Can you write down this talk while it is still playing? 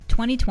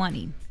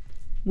2020.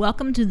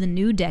 Welcome to the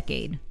new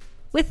decade,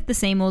 with the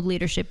same old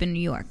leadership in New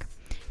York.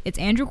 It's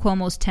Andrew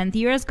Cuomo's 10th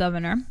year as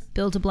governor,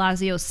 Bill de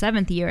Blasio's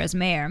 7th year as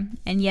mayor,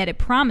 and yet it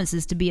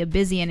promises to be a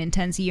busy and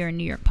intense year in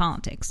New York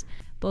politics.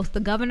 Both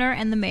the governor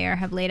and the mayor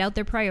have laid out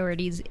their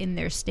priorities in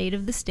their State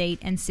of the State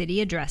and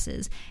city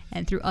addresses,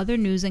 and through other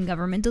news and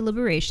government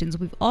deliberations,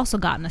 we've also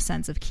gotten a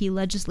sense of key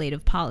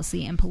legislative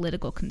policy and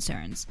political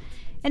concerns.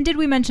 And did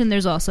we mention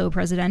there's also a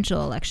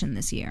presidential election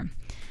this year?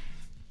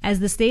 As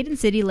the state and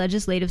city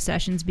legislative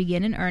sessions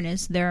begin in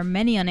earnest, there are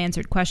many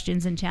unanswered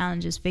questions and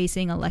challenges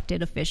facing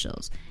elected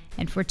officials.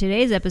 And for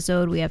today's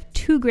episode, we have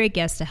two great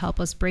guests to help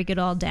us break it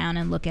all down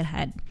and look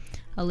ahead.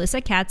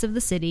 Alyssa Katz of The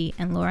City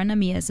and Laura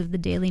Namias of the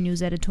Daily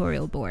News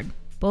editorial board,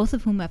 both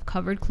of whom have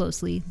covered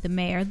closely the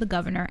mayor, the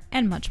governor,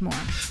 and much more.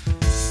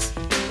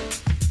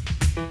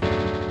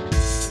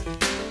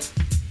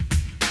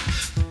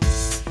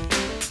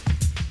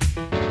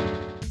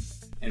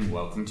 And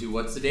welcome to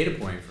What's the Data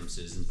Point from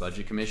Citizens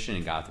Budget Commission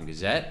and Gotham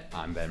Gazette.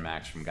 I'm Ben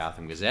Max from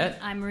Gotham Gazette.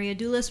 I'm Maria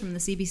Doulis from the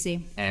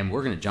CBC. And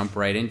we're going to jump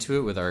right into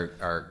it with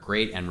our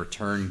great and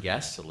return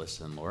guests,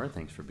 Alyssa and Laura.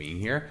 Thanks for being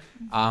here.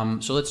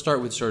 So let's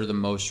start with sort of the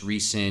most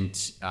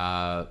recent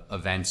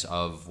events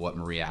of what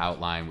Maria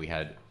outlined. We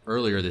had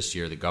earlier this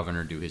year the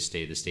governor do his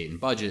State of the State and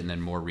budget, and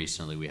then more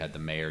recently we had the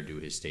mayor do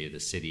his State of the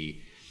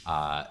City,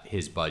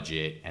 his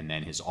budget, and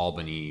then his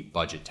Albany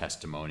budget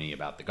testimony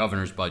about the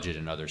governor's budget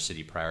and other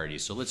city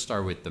priorities. So let's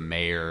start with the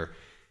mayor,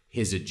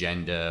 his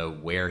agenda,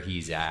 where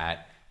he's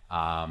at.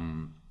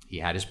 He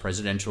had his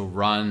presidential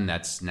run.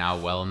 That's now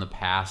well in the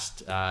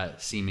past,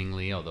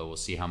 seemingly, although we'll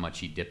see how much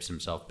he dips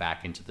himself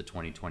back into the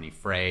 2020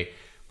 fray.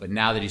 But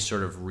now that he's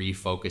sort of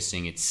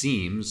refocusing, it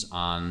seems,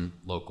 on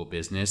local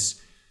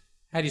business,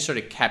 how do you sort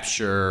of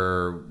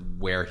capture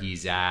where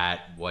he's at,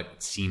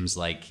 what seems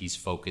like he's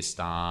focused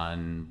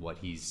on, what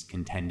he's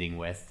contending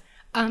with?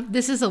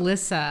 This is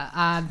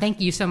Alyssa. Thank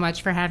you so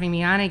much for having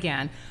me on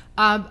again.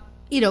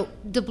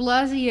 De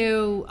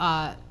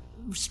Blasio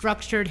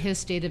structured his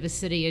State of the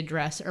City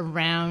address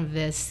around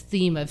this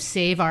theme of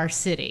Save Our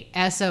City,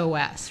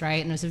 SOS,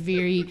 right? And it was a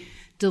very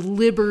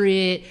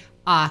deliberate,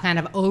 kind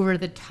of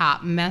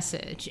over-the-top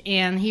message.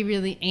 And he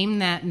really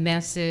aimed that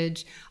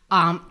message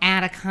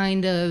at a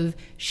kind of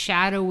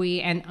shadowy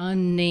and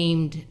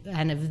unnamed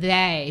kind of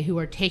they who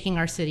are taking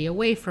our city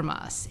away from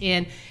us.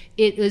 And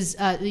it was,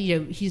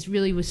 he's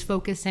really was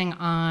focusing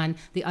on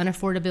the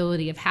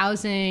unaffordability of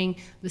housing,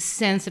 the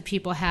sense that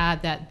people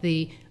had that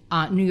the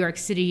New York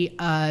City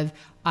of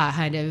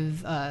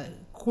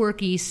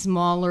quirky,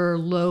 smaller,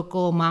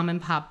 local mom and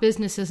pop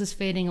businesses is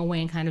fading away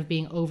and kind of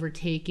being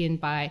overtaken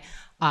by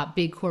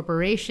big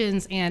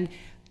corporations, and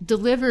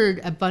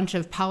delivered a bunch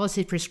of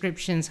policy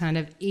prescriptions kind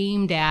of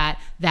aimed at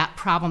that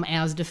problem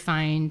as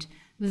defined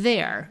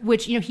there,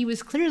 which, he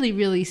was clearly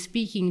really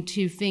speaking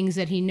to things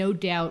that he no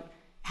doubt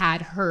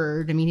had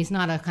heard. I mean, he's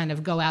not a kind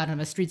of go out on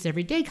the streets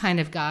every day kind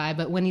of guy,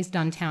 but when he's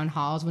done town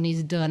halls, when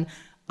he's done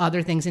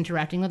other things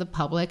interacting with the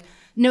public,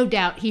 no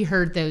doubt he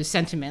heard those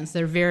sentiments.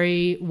 They're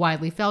very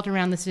widely felt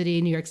around the city.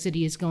 New York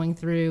City is going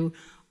through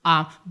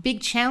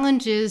big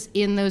challenges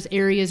in those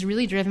areas,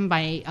 really driven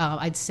by,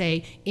 I'd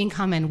say,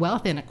 income and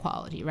wealth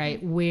inequality,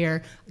 right?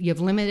 Where you have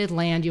limited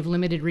land, you have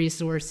limited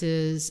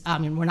resources.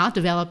 We're not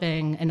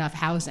developing enough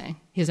housing.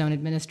 His own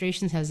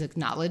administration has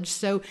acknowledged.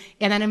 So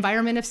in an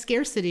environment of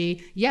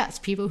scarcity, yes,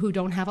 people who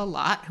don't have a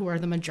lot, who are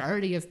the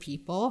majority of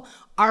people,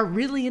 are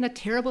really in a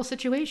terrible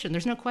situation.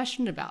 There's no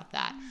question about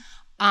that.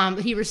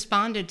 He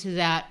responded to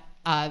that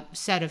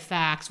set of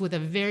facts with a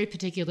very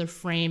particular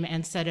frame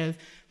and set of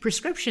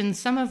prescriptions,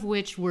 some of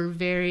which were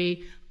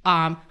very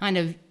kind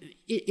of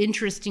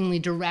interestingly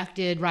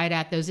directed right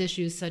at those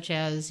issues, such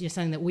as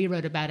something that we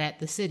wrote about at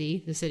the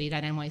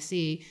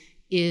city.nyc,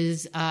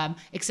 is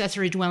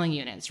accessory dwelling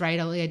units, right?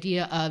 The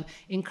idea of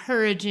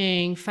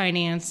encouraging,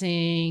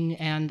 financing,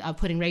 and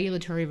putting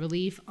regulatory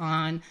relief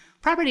on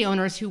property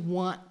owners who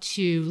want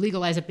to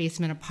legalize a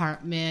basement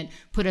apartment,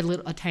 put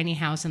a tiny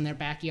house in their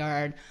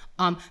backyard.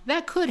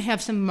 That could have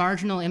some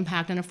marginal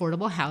impact on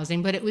affordable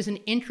housing, but it was an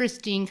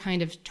interesting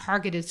kind of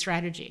targeted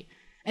strategy.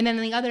 And then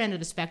on the other end of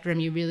the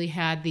spectrum, you really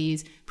had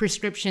these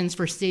prescriptions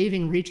for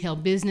saving retail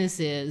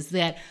businesses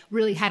that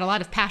really had a lot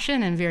of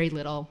passion and very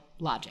little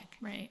logic.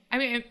 Right.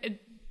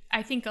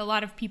 I think a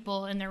lot of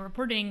people in their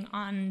reporting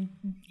on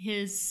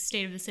his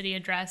State of the City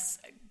address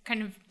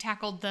kind of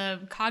tackled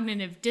the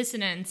cognitive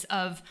dissonance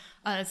of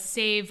a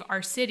Save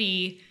Our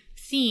City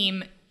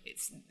theme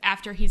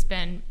after he's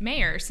been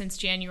mayor since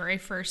January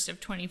 1st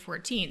of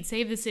 2014.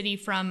 Save the city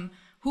from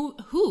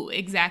who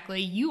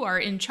exactly? You are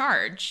in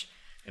charge.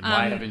 And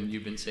why haven't you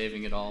been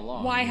saving it all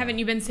along? Why haven't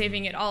you been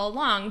saving it all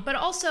along? But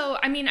also,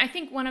 I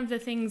think one of the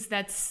things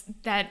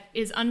that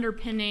is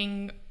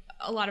underpinning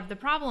a lot of the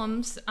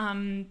problems,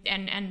 and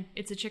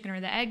it's a chicken or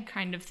the egg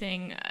kind of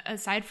thing,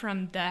 aside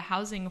from the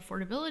housing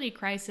affordability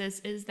crisis,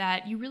 is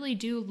that you really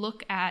do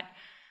look at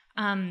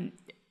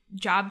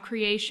job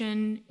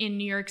creation in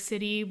New York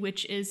City,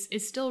 which is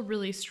still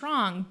really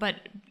strong,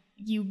 but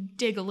you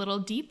dig a little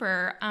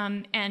deeper,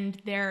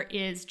 and there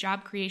is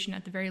job creation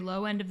at the very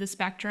low end of the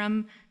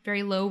spectrum.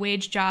 Very low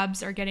wage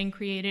jobs are getting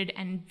created,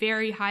 and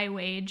very high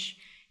wage,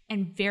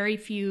 and very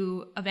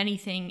few of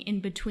anything in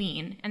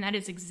between. And that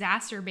is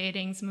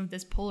exacerbating some of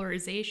this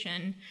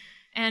polarization.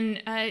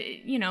 And,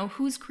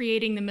 who's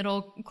creating the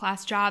middle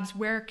class jobs?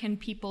 Where can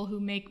people who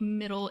make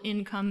middle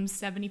income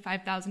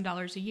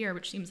 $75,000 a year,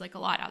 which seems like a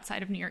lot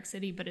outside of New York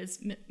City, but is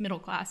middle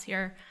class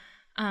here,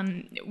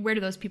 where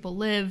do those people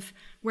live?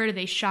 Where do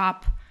they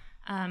shop?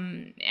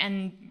 It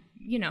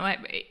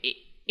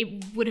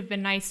would have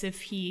been nice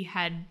if he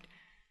had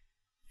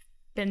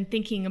been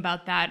thinking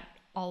about that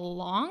all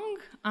along.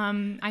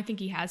 I think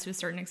he has to a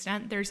certain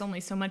extent. There's only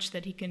so much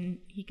that he can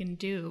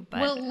do.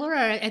 But well,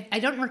 Laura, I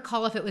don't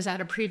recall if it was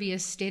at a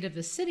previous State of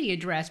the City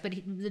address, but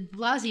de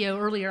Blasio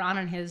earlier on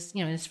in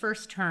his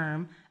first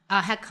term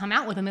had come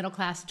out with a middle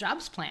class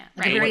jobs plan.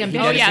 Right. Very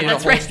ambitious. Oh yeah,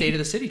 that's right. right. State of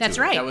the City. That's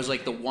right. That was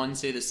like the one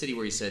State of the City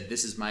where he said,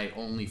 "This is my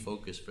only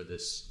focus for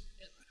this."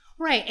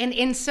 Right,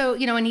 and so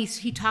and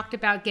he talked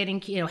about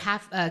getting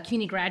half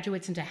CUNY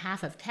graduates into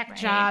half of tech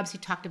jobs. He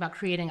talked about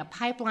creating a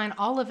pipeline.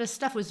 All of this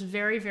stuff was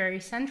very, very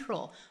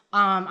central.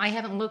 I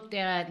haven't looked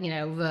at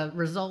the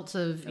results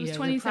of it was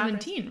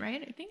 2017,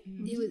 right? I think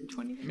it was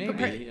 2017.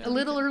 Maybe a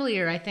little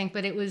earlier, I think,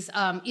 but it was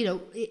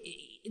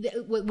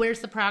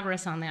where's the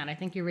progress on that? I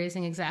think you're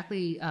raising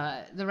exactly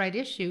the right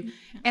issue,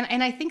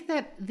 and I think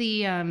that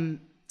the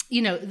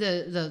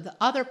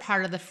other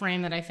part of the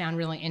frame that I found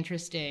really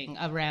interesting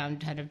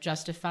around kind of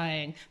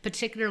justifying,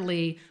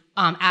 particularly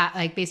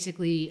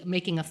basically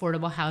making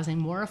affordable housing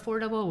more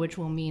affordable, which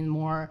will mean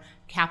more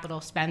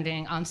capital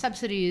spending on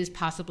subsidies,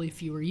 possibly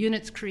fewer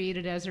units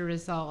created as a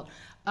result,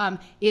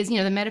 is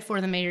the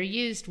metaphor the mayor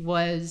used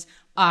was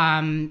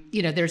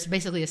there's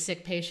basically a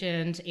sick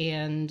patient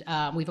and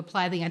we've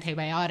applied the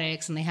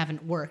antibiotics and they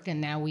haven't worked and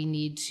now we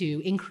need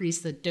to increase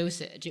the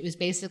dosage. It was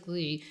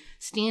basically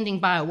standing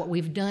by what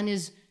we've done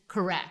is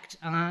correct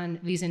on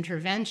these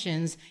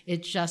interventions.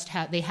 It just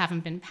they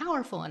haven't been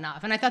powerful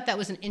enough. And I thought that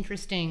was an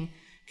interesting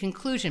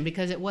conclusion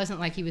because it wasn't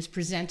like he was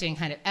presenting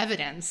kind of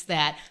evidence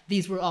that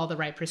these were all the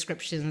right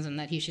prescriptions and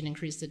that he should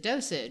increase the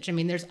dosage. I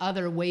mean, there's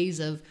other ways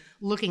of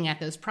looking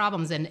at those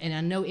problems. And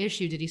on no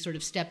issue did he sort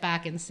of step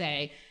back and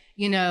say,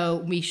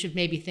 we should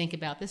maybe think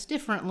about this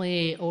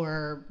differently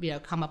or,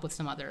 come up with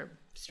some other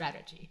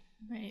strategy.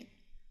 Right.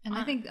 And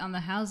I think on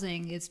the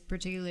housing, it's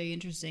particularly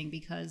interesting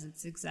because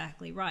it's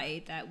exactly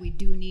right that we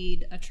do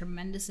need a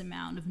tremendous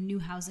amount of new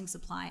housing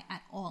supply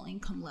at all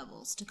income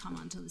levels to come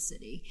onto the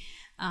city.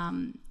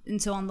 And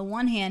so on the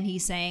one hand,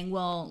 he's saying,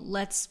 well,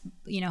 let's,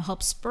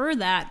 help spur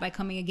that by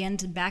coming again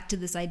back to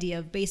this idea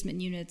of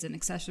basement units and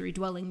accessory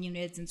dwelling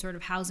units and sort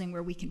of housing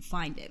where we can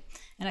find it.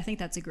 And I think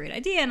that's a great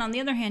idea. And on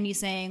the other hand,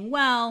 he's saying,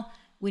 well,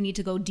 we need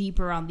to go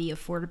deeper on the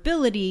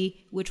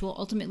affordability, which will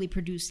ultimately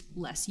produce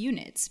less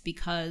units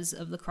because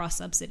of the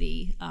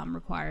cross-subsidy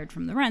required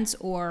from the rents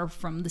or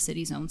from the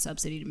city's own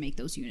subsidy to make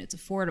those units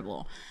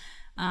affordable.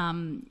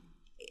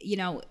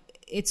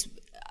 It's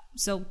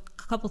so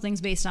a couple things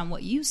based on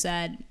what you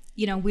said.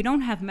 We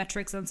don't have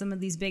metrics on some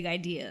of these big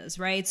ideas,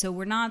 right? So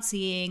we're not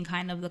seeing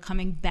kind of the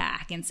coming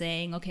back and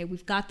saying, okay,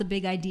 we've got the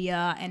big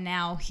idea and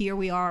now here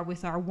we are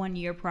with our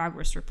 1-year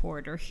progress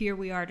report, or here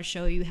we are to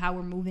show you how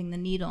we're moving the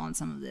needle on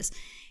some of this.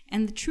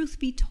 And the truth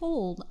be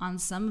told, on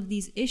some of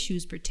these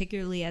issues,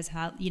 particularly as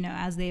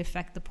they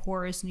affect the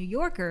poorest New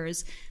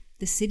Yorkers,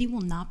 the city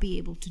will not be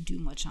able to do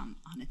much on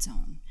its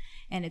own.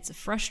 And it's a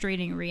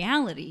frustrating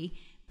reality,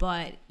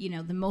 but,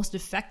 the most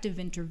effective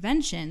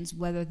interventions,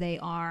 whether they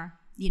are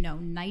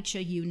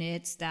NYCHA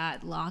units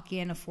that lock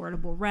in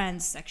affordable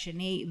rents, Section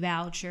 8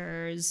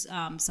 vouchers,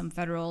 some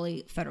federal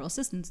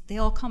assistance, they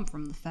all come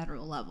from the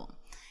federal level.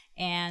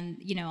 And,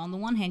 on the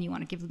one hand, you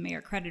want to give the mayor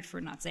credit for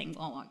not saying,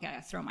 oh, I got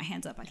to throw my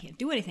hands up, I can't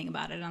do anything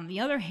about it. On the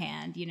other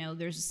hand,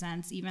 there's a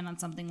sense, even on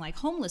something like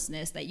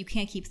homelessness, that you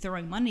can't keep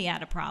throwing money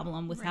at a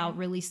problem without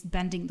really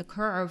bending the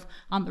curve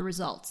on the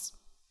results.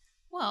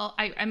 Well,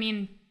 I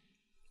mean,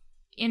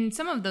 in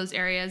some of those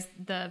areas,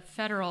 the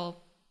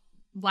federal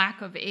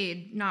lack of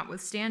aid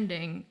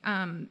notwithstanding,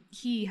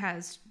 he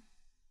has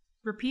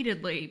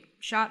repeatedly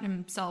shot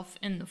himself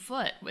in the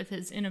foot with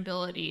his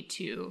inability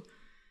to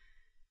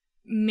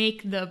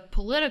make the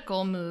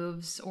political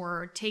moves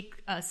or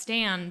take a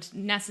stand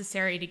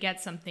necessary to get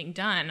something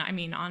done. I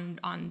mean, on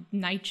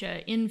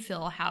NYCHA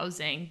infill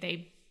housing,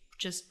 they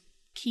just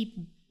keep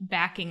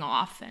backing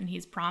off, and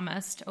he's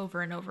promised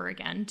over and over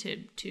again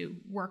to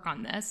work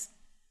on this.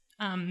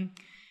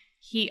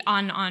 He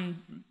on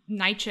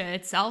NYCHA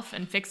itself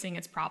and fixing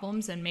its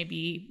problems and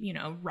maybe,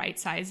 right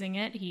sizing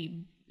it,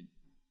 he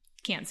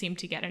can't seem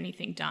to get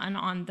anything done.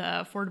 On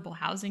the affordable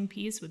housing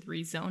piece with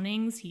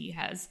rezonings, he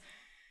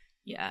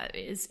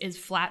is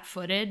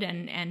flat-footed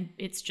and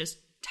it's just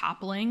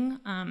toppling.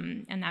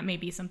 And that may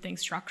be something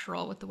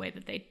structural with the way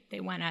that they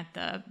went at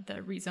the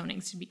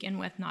rezonings to begin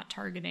with, not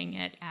targeting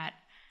it at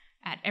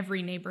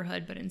every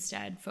neighborhood, but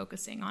instead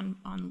focusing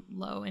on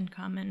low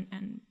income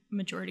and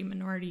majority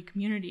minority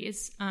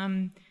communities.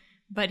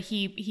 but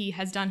he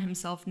has done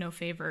himself no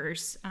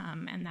favors,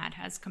 and that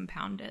has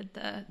compounded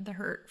the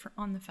hurt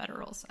on the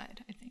federal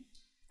side, I think.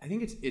 I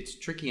think it's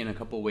tricky in a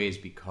couple ways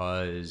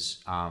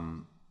because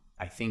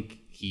I think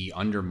he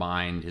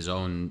undermined his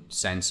own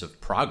sense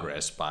of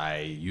progress by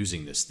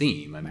using this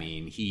theme. I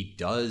mean, he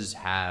does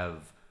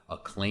have a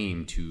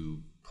claim to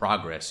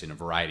progress in a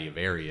variety of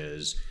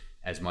areas,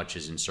 as much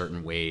as in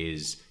certain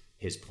ways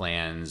his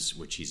plans,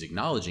 which he's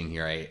acknowledging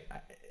here,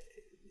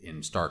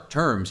 in stark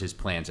terms, his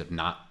plans have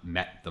not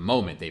met the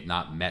moment. They've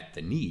not met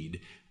the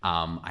need.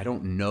 I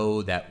don't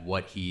know that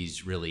what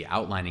he's really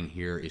outlining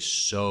here is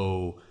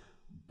so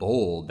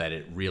bold that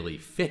it really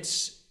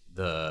fits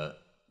the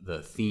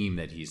theme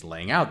that he's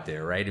laying out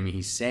there, right? I mean,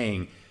 he's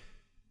saying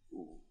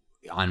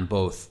on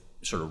both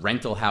sort of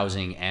rental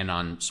housing and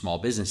on small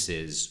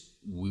businesses,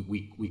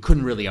 we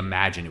couldn't really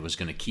imagine it was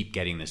going to keep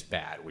getting this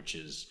bad, which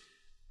is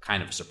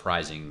kind of a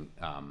surprising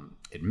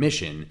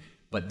admission.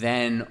 But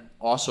then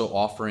also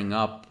offering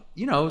up,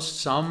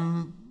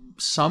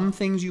 some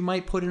things you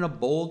might put in a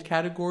bold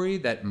category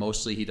that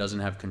mostly he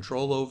doesn't have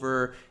control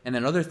over, and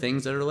then other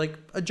things that are like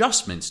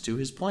adjustments to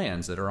his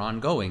plans that are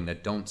ongoing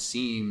that don't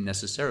seem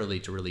necessarily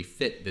to really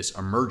fit this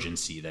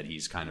emergency that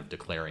he's kind of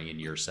declaring in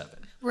year 7.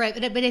 Right,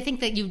 but I think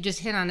that you just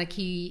hit on a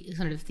key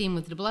sort of theme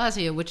with de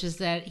Blasio, which is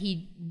that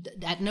he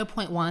at no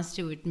point wants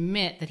to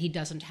admit that he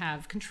doesn't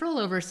have control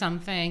over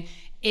something.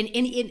 In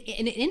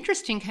an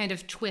interesting kind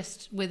of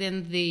twist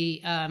within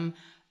the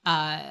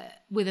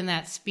within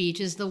that speech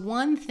is the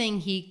one thing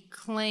he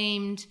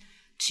claimed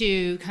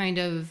to kind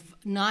of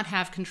not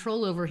have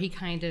control over, he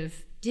kind of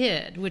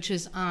did, which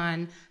is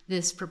on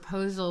this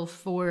proposal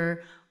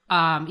for,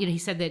 he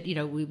said that,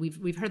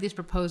 we've heard these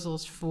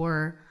proposals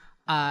for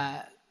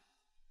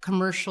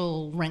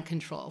commercial rent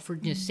control for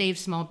save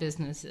small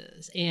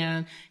businesses.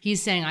 And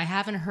he's saying, I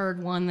haven't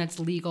heard one that's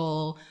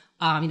legal.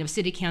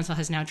 City council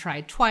has now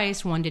tried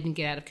twice. One didn't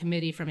get out of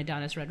committee from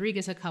Adonis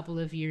Rodriguez a couple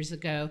of years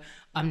ago.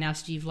 Now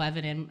Steve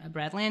Levin and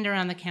Brad Lander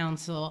on the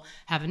council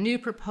have a new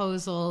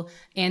proposal.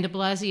 And de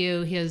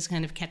Blasio has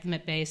kind of kept them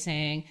at bay,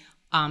 saying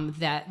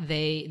that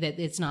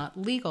it's not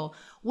legal.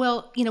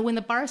 Well, when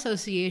the Bar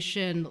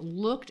Association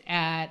looked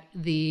at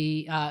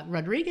the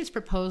Rodriguez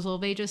proposal,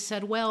 they just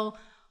said, well,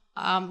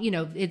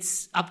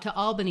 it's up to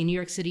Albany, New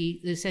York City.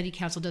 The city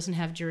council doesn't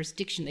have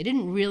jurisdiction. They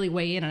didn't really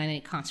weigh in on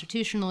any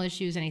constitutional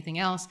issues, anything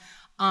else.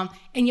 And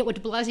yet what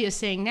de Blasio is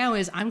saying now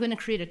is, I'm going to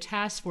create a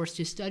task force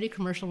to study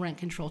commercial rent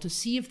control to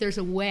see if there's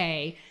a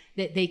way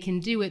that they can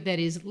do it that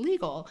is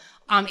legal.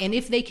 And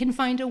if they can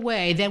find a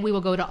way, then we will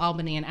go to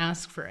Albany and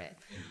ask for it.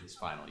 In his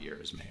final year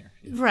as mayor.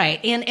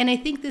 Right. And I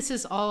think this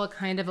is all a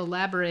kind of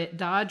elaborate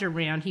dodge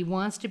around. He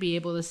wants to be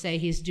able to say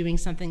he's doing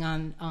something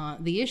on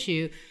the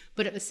issue,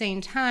 but at the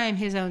same time,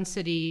 his own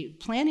city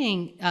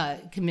planning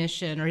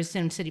commission, or his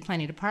own city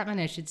planning department,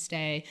 I should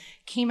say,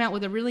 came out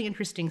with a really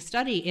interesting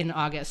study in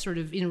August, sort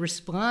of in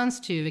response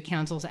to the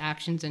council's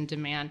actions and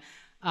demand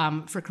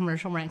for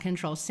commercial rent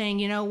control, saying,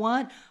 you know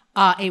what?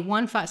 A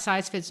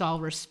one-size-fits-all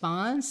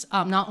response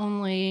not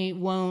only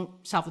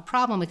won't solve the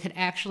problem, it could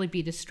actually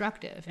be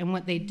destructive. And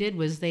what they did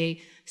was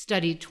they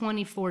studied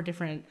 24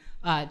 different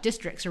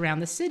districts around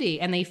the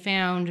city, and they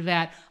found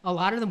that a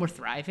lot of them were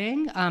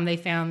thriving. They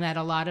found that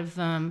a lot of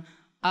them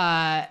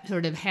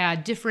sort of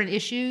had different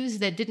issues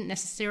that didn't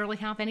necessarily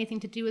have anything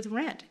to do with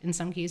rent. In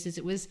some cases,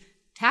 it was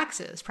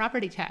taxes,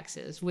 property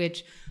taxes,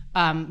 which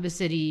the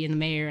city and the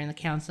mayor and the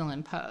council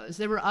imposed.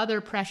 There were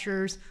other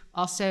pressures,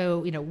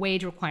 also,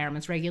 wage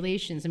requirements,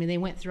 regulations. I mean, they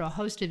went through a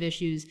host of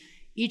issues,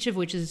 each of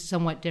which is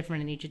somewhat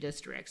different in each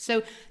district.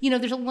 So,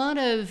 there's a lot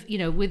of,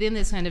 within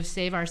this kind of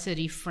Save Our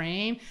City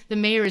frame, the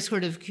mayor is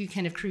sort of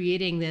kind of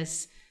creating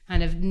this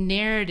kind of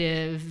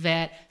narrative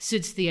that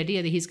suits the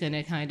idea that he's going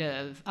to kind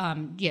of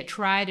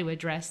try to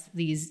address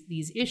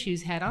these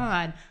issues head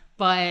on.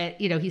 But,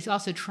 he's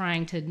also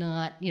trying to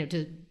not,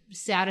 to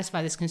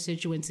satisfy this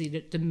constituency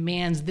that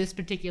demands this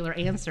particular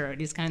answer.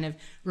 He's kind of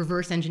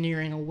reverse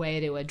engineering a way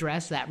to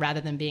address that rather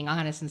than being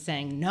honest and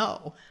saying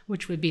no,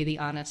 which would be the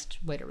honest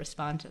way to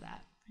respond to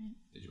that.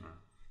 Did you want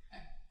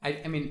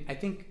to? I mean, I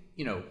think,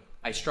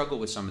 I struggle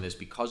with some of this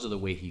because of the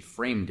way he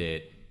framed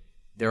it.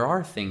 There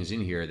are things in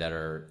here that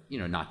are,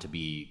 not to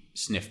be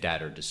sniffed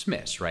at or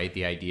dismissed, right?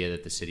 The idea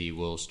that the city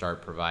will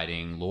start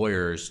providing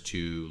lawyers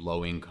to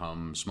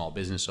low-income small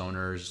business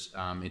owners,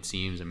 it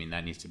seems. I mean,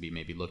 that needs to be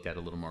maybe looked at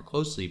a little more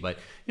closely. But,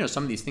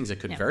 some of these things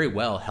that could very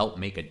well help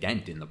make a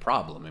dent in the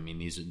problem. I mean,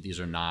 these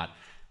are not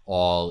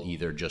all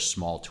either just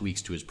small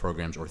tweaks to his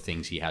programs or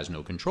things he has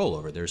no control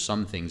over. There's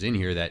some things in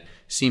here that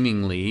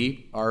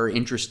seemingly are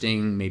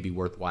interesting, maybe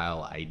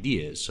worthwhile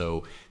ideas.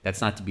 So that's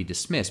not to be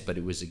dismissed, but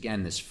it was,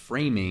 again, this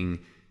framing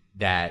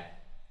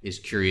that is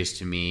curious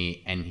to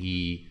me. And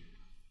he,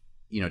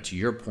 to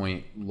your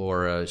point,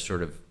 Laura,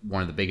 sort of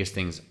one of the biggest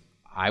things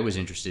I was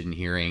interested in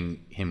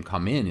hearing him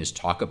come in is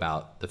talk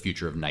about the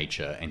future of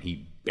NYCHA. And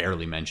he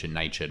barely mentioned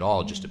NYCHA at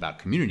all, just about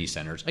community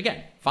centers.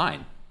 Again,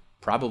 fine.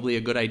 Probably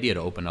a good idea to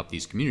open up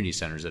these community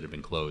centers that have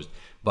been closed.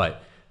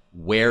 But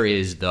where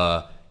is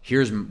the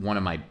here's one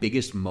of my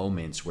biggest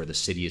moments where the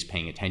city is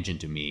paying attention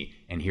to me,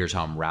 and here's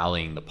how I'm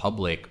rallying the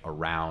public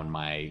around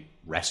my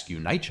Rescue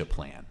NYCHA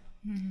plan.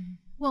 Mm-hmm.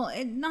 Well,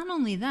 not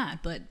only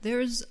that, but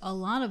there's a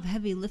lot of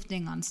heavy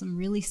lifting on some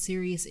really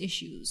serious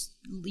issues,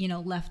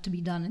 left to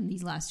be done in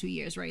these last 2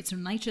 years, right? So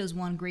NYCHA is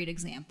one great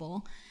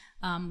example.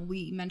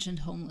 We mentioned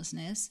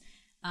homelessness.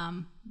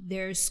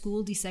 There's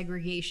school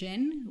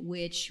desegregation,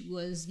 which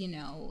was,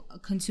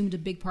 consumed a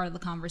big part of the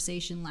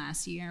conversation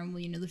last year, and,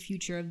 the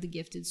future of the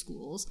gifted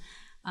schools.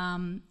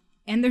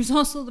 And there's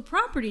also the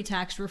property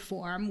tax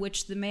reform,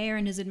 which the mayor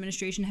and his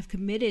administration have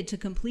committed to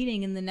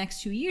completing in the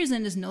next 2 years,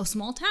 and is no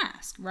small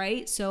task,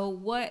 right? So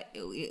what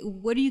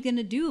are you going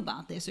to do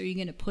about this? Are you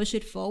going to push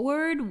it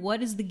forward?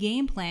 What is the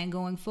game plan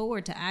going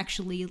forward to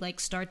actually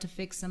start to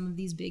fix some of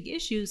these big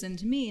issues? And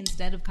to me,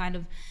 instead of kind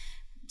of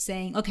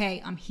saying,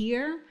 okay, I'm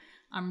here,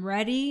 I'm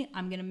ready,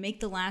 I'm going to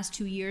make the last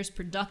 2 years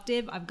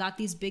productive, I've got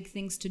these big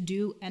things to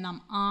do, and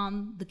I'm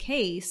on the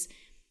case.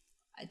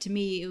 To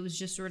me, it was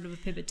just sort of a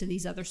pivot to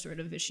these other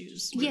sort of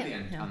issues.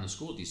 On the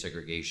school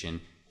desegregation,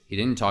 he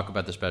didn't talk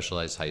about the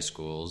specialized high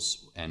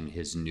schools and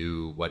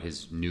what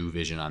his new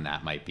vision on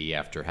that might be,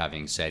 after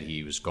having said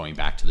he was going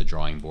back to the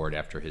drawing board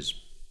after his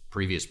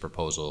previous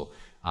proposal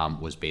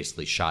was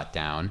basically shot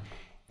down.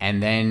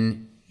 And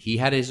then he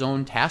had his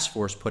own task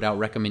force put out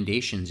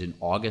recommendations in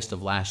August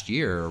of last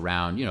year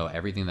around,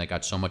 everything that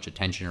got so much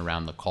attention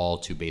around the call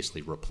to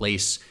basically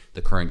replace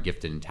the current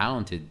gifted and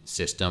talented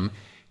system.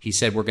 He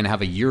said we're going to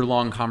have a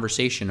year-long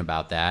conversation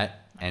about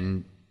that,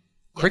 and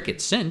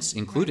crickets since,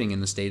 including in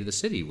the State of the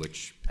City,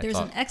 which there's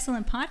an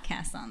excellent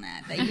podcast on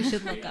that you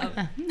should look up.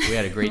 We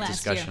had a great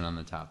discussion on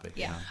the topic.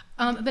 Yeah.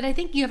 But I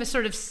think you have a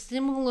sort of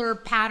similar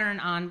pattern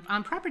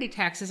on property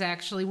taxes,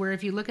 actually, where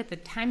if you look at the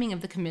timing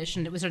of the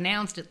commission, it was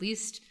announced at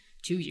least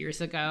 2 years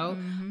ago.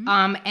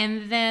 Mm-hmm.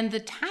 And then the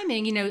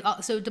timing,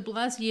 so de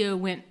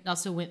Blasio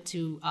also went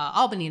to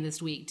Albany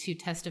this week to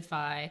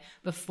testify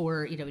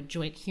before, a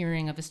joint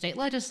hearing of the state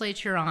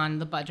legislature on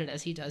the budget,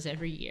 as he does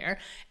every year.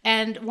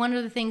 And one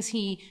of the things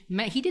he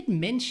did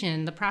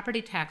mention the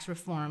property tax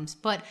reforms,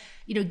 but,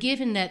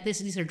 given that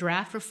these are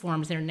draft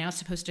reforms, they're now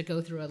supposed to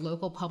go through a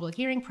local public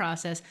hearing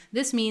process,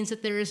 this means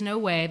that there is no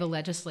way the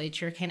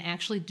legislature can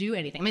actually do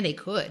anything. I mean, they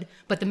could,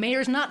 but the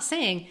mayor's not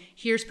saying,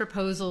 here's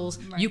proposals,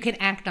 right, you can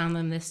act on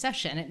them this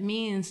session. It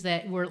means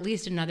that we're at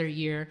least another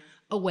year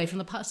away from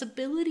the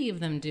possibility of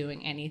them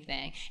doing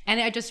anything. And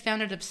I just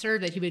found it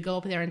absurd that he would go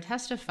up there and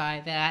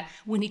testify that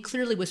when he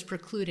clearly was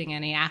precluding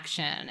any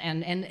action.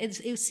 And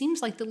it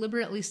seems like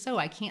deliberately so.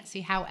 I can't see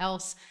how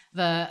else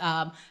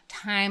the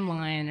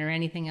timeline or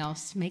anything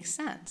else makes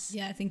sense.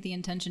 Yeah, I think the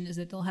intention is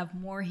that they'll have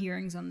more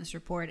hearings on this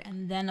report,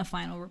 and then a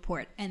final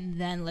report, and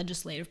then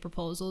legislative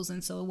proposals.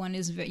 And so one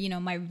is,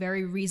 might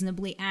very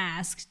reasonably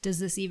ask, does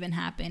this even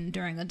happen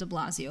during a de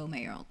Blasio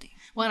mayoralty?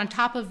 Well, on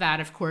top of that,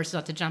 of course,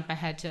 not to jump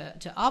ahead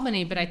to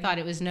Albany, but I thought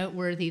it was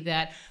noteworthy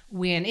that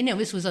when,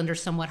 this was under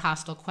somewhat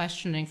hostile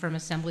questioning from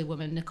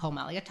Assemblywoman Nicole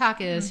Malliotakis,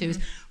 mm-hmm, who's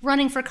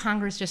running for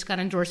Congress, just got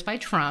endorsed by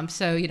Trump.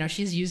 So,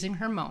 she's using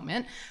her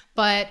moment.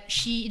 But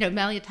she,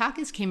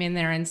 Malliotakis came in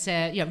there and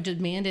said,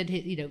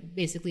 demanded,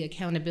 basically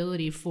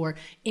accountability for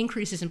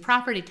increases in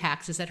property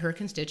taxes that her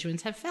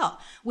constituents have felt,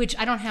 which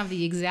I don't have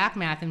the exact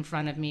math in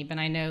front of me, but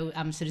I know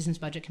Citizens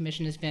Budget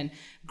Commission has been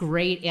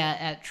great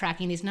at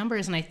tracking these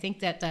numbers. And I think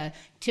that the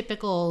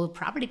typical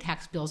property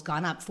tax bill's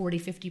gone up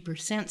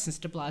 40-50% since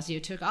de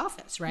Blasio took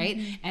office, right?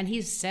 Mm-hmm. And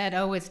he's said,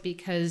 it's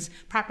because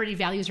property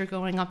values are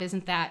going up.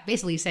 Isn't that,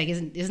 basically saying,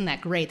 isn't that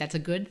great? That's a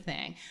good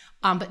thing.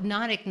 But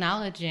not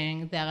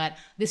acknowledging that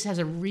this has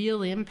a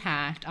real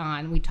impact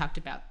on, we talked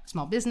about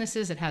small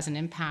businesses, it has an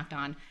impact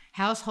on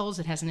households,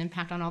 it has an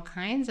impact on all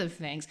kinds of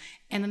things.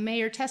 And the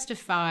mayor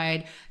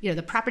testified,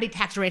 the property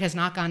tax rate has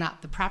not gone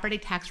up. The property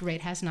tax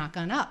rate has not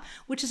gone up,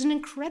 which is an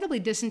incredibly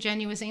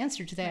disingenuous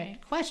answer to that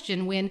right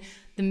question when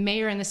the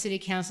mayor and the city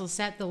council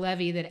set the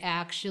levy that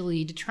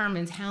actually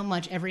determines how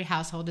much every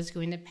household is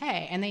going to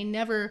pay. And they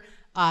never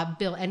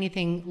bill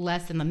anything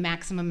less than the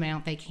maximum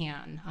amount they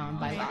can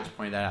by law. I just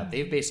pointed that out.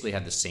 They've basically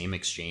had the same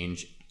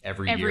exchange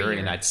every year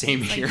in that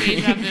same like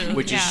hearing,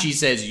 which is she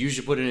says you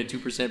should put in a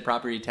 2%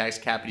 property tax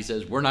cap, and he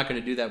says we're not going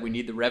to do that. We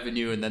need the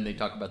revenue, and then they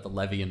talk about the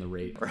levy and the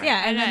rate. Right?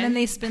 Yeah, and then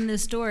they spin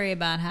this story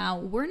about how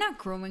we're not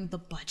growing the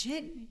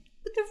budget,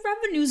 but the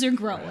revenues are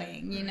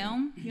growing.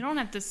 You don't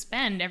have to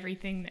spend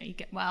everything that you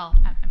get. Well,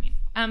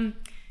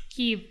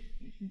 he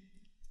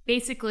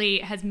basically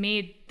has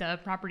made the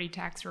property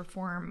tax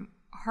reform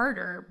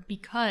harder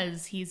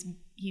because he's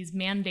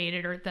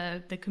mandated, or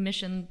the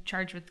commission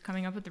charged with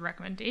coming up with the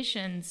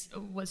recommendations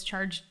was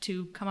charged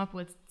to come up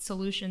with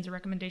solutions or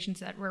recommendations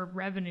that were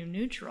revenue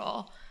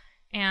neutral.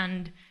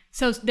 And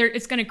so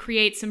it's going to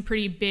create some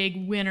pretty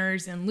big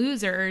winners and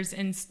losers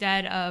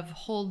instead of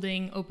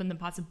holding open the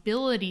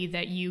possibility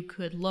that you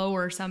could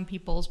lower some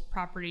people's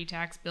property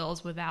tax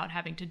bills without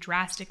having to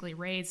drastically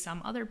raise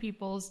some other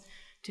people's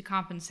to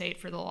compensate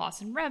for the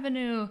loss in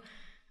revenue.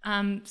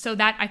 So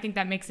that, I think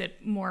that makes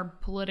it more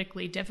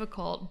politically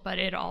difficult, but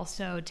it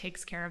also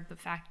takes care of the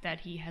fact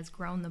that he has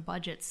grown the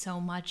budget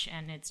so much,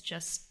 and it's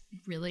just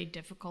really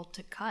difficult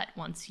to cut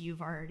once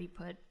you've already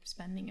put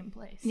spending in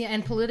place. Yeah,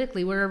 and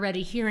politically, we're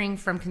already hearing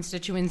from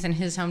constituents in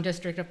his home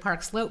district of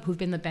Park Slope who've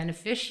been the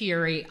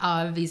beneficiary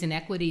of these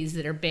inequities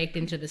that are baked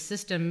into the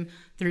system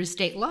through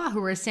state law,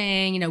 who are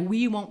saying,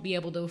 we won't be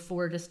able to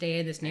afford to stay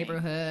in this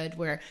neighborhood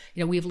where,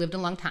 we've lived a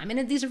long time.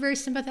 And these are very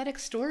sympathetic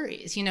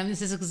stories.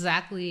 This is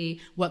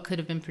exactly what could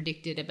have been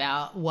predicted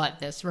about what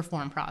this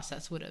reform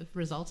process would have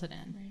resulted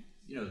in.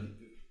 Right.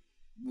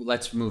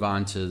 Let's move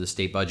on to the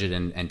state budget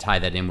and tie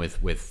that in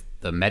with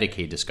the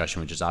Medicaid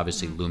discussion, which is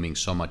obviously looming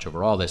so much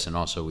over all this. And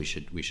also we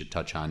should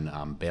touch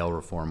on bail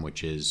reform,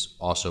 which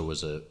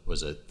was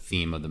a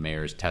theme of the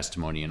mayor's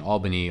testimony in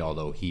Albany,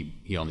 although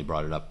he only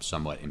brought it up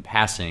somewhat in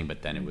passing,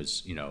 but then it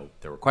was,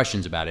 there were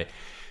questions about it.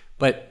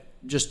 But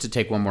just to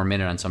take one more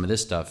minute on some of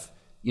this stuff,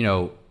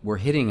 we're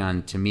hitting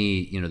on, to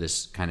me,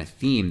 this kind of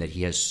theme that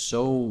he has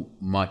so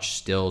much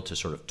still to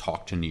sort of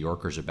talk to New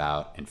Yorkers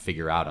about and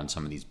figure out on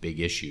some of these big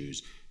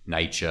issues.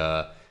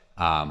 NYCHA,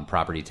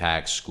 property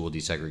tax, school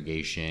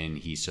desegregation.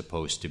 He's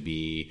supposed to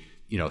be,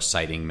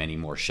 citing many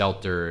more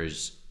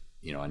shelters.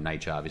 And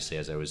NYCHA, obviously,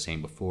 as I was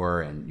saying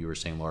before, and you were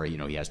saying, Laura,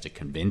 he has to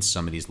convince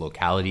some of these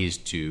localities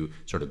to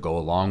sort of go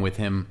along with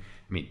him.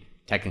 I mean,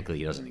 technically,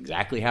 he doesn't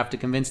exactly have to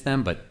convince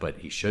them, but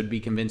he should be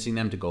convincing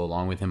them to go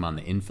along with him on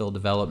the infill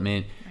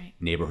development, right.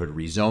 Neighborhood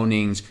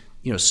rezonings.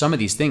 Some of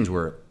these things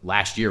were,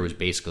 last year was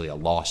basically a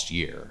lost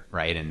year,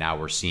 right? And now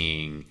we're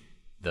seeing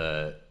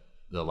the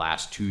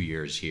last 2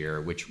 years here,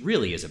 which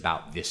really is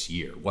about this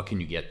year. What can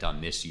you get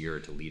done this year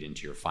to lead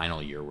into your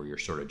final year, where you're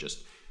sort of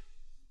just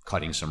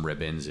cutting some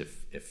ribbons,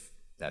 if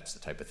that's the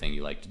type of thing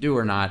you like to do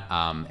or not,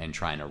 and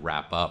trying to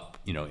wrap up,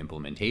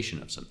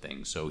 implementation of some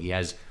things. So he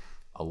has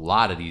a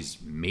lot of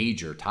these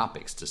major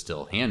topics to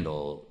still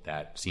handle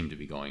that seem to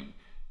be going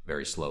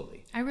very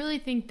slowly. I really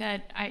think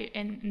that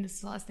and this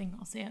is the last thing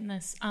I'll say on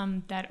this,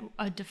 that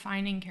a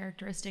defining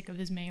characteristic of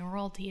his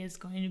mayoralty is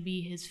going to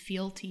be his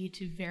fealty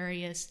to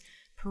various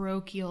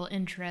parochial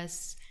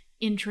interest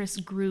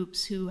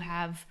groups who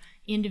have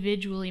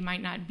individually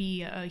might not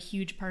be a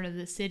huge part of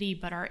the city,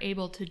 but are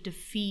able to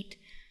defeat,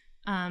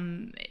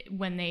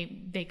 when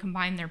they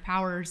combine their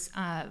powers,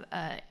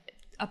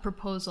 a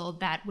proposal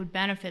that would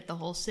benefit the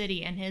whole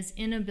city. And his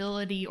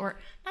inability, or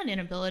not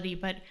inability,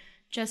 but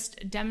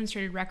just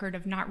demonstrated record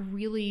of not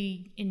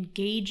really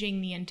engaging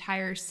the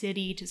entire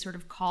city to sort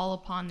of call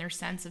upon their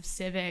sense of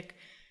civic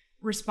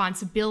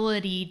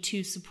responsibility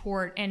to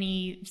support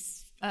any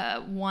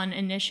one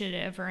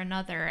initiative or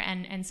another,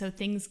 and so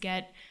things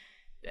get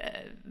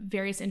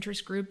various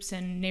interest groups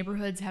and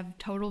neighborhoods have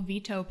total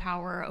veto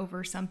power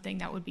over something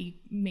that would be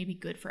maybe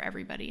good for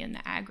everybody in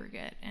the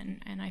aggregate,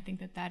 and I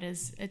think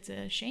it's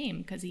a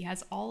shame, because he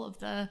has all of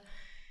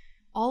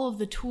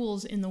the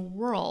tools in the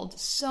world,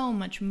 so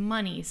much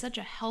money, such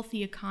a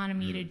healthy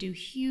economy to do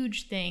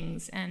huge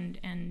things,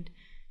 and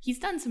he's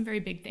done some very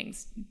big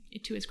things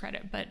to his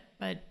credit,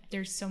 but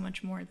there's so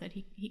much more that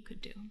he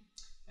could do.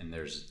 And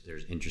there's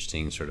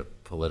interesting sort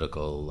of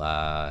political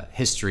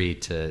history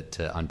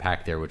to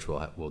unpack there, which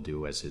we'll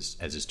do as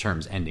his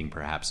term's ending,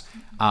 perhaps.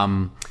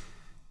 On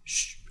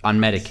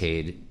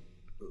Medicaid,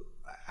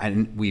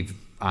 and we've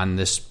on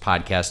this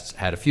podcast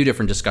had a few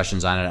different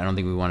discussions on it. I don't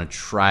think we want to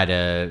try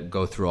to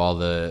go through all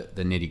the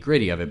nitty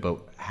gritty of it, but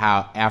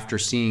how, after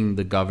seeing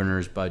the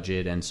governor's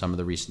budget and some of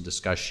the recent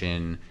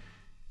discussion,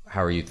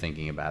 how are you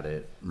thinking about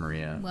it,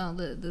 Maria? Well,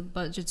 the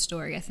budget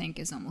story, I think,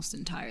 is almost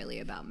entirely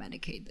about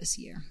Medicaid this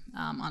year,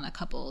 on a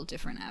couple of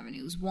different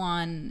avenues.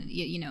 One,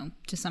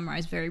 to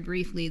summarize very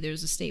briefly,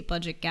 there's a state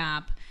budget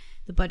gap.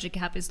 The budget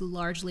gap is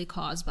largely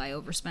caused by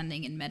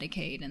overspending in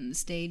Medicaid, and the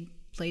state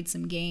played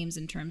some games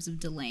in terms of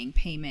delaying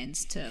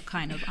payments to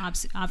kind of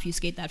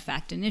obfuscate that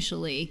fact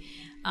initially,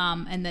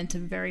 and then to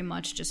very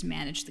much just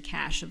manage the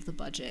cash of the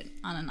budget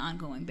on an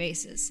ongoing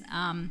basis.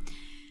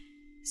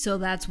 So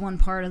that's one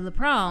part of the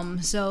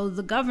problem. So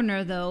the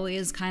governor, though,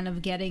 is kind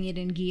of getting it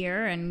in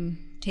gear and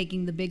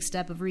taking the big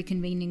step of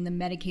reconvening the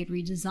Medicaid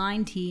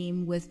redesign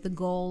team with the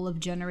goal of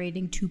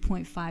generating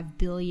 $2.5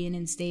 billion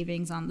in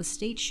savings on the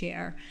state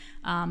share,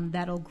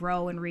 that'll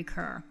grow and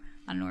recur.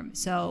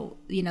 So,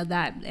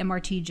 that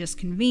MRT just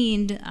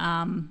convened.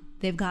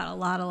 They've got a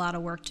lot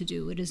of work to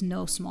do. It is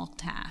no small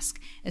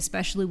task,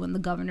 especially when the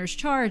governor's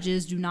charge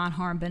is do not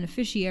harm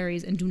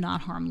beneficiaries and do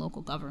not harm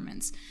local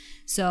governments.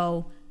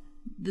 So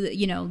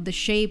the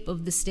shape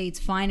of the state's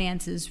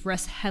finances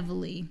rests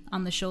heavily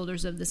on the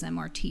shoulders of this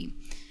MRT.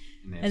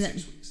 And then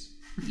 6 weeks.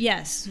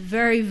 Yes,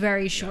 very,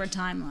 very short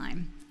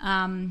timeline.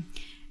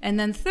 And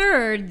then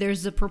third,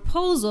 there's a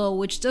proposal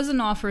which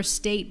doesn't offer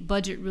state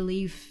budget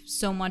relief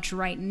so much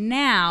right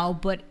now,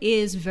 but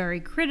is very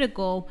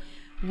critical,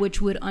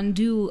 which would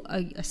undo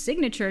a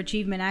signature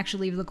achievement,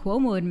 actually, of the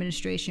Cuomo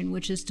administration,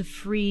 which is to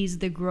freeze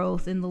the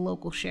growth in the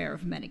local share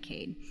of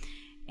Medicaid.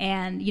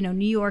 And,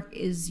 New York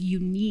is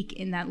unique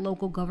in that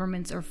local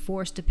governments are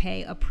forced to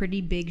pay a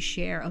pretty big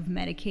share of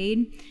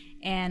Medicaid.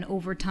 And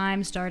over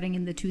time, starting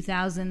in the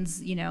 2000s,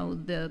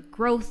 the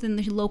growth in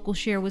the local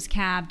share was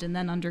capped. And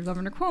then under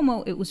Governor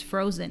Cuomo, it was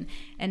frozen.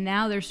 And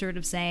now they're sort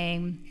of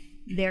saying,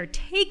 Their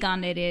take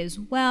on it is,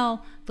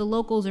 well, the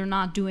locals are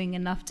not doing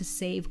enough to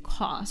save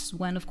costs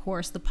when, of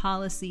course, the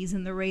policies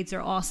and the rates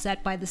are all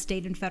set by the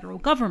state and federal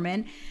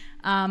government.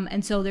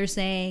 And so they're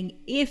saying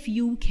if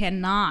you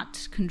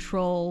cannot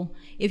control,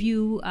 if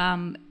you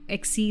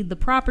exceed the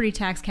property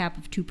tax cap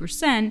of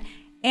 2%,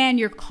 and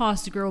your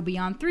costs grow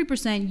beyond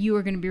 3%, you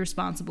are going to be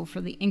responsible for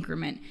the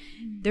increment.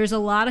 There's a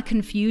lot of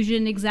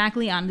confusion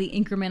exactly on the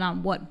increment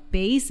on what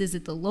base. Is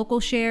it the local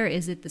share?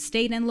 Is it the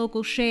state and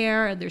local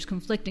share? There's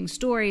conflicting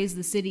stories.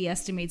 The city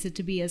estimates it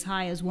to be as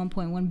high as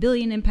 $1.1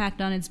 billion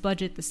impact on its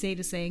budget. The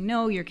state is saying,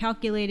 no, you're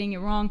calculating it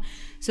wrong.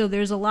 So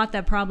there's a lot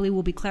that probably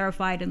will be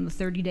clarified in the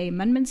 30-day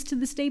amendments to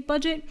the state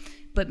budget.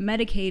 But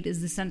Medicaid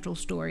is the central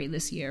story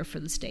this year for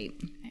the state.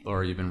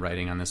 Laura, you've been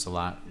writing on this a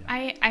lot.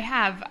 I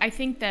have. I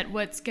think that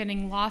what's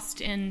getting lost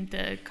in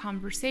the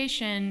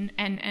conversation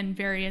and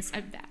various,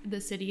 the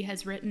city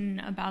has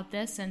written about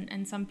this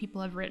and some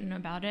people have written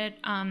about it,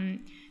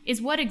 is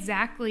what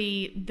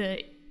exactly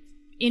the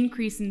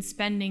increase in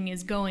spending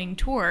is going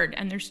toward.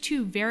 And there's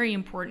two very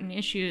important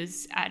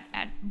issues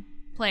at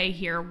play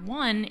here.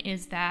 One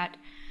is that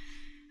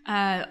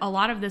a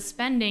lot of the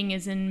spending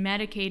is in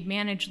Medicaid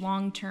managed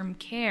long-term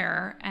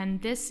care,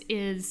 and this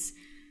is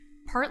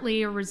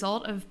partly a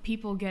result of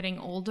people getting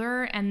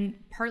older and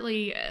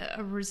partly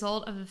a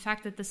result of the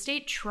fact that the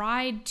state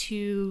tried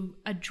to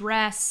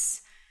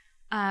address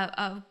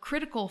a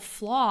critical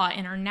flaw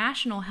in our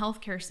national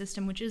healthcare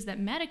system, which is that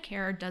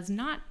Medicare does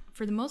not,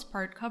 for the most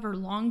part, cover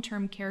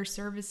long-term care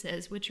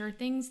services, which are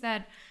things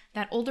that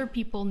older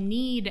people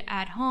need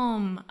at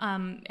home,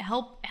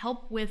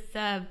 help with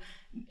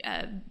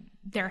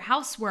their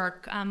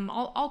housework,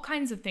 all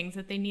kinds of things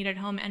that they need at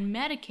home. And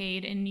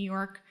Medicaid in New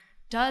York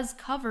does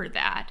cover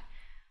that.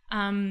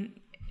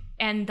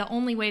 And the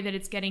only way that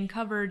it's getting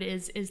covered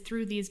is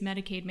through these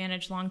Medicaid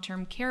managed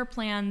long-term care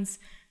plans.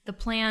 The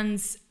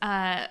plans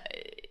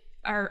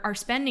are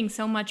spending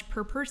so much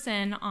per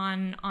person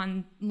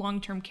on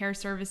long-term care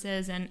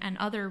services and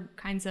other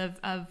kinds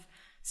of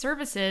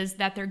services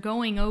that they're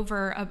going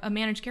over. A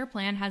managed care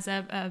plan has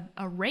a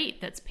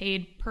rate that's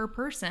paid per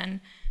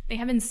person. They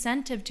have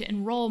incentive to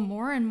enroll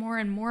more and more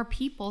and more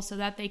people so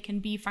that they can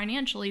be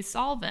financially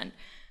solvent.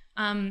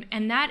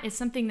 And that is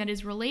something that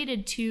is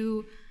related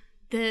to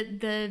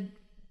the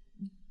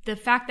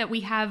fact that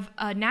we have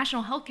a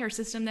national healthcare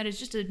system that is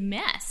just a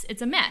mess.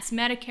 It's a mess.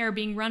 Medicare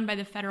being run by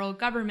the federal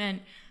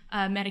government,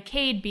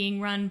 Medicaid being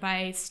run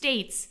by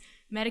states,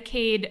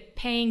 Medicaid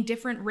paying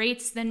different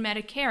rates than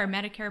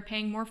Medicare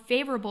paying more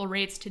favorable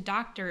rates to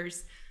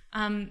doctors.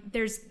 And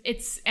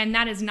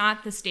that is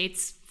not the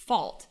state's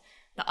fault.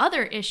 The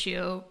other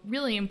issue,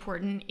 really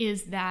important,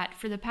 is that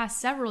for the past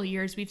several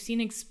years, we've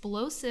seen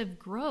explosive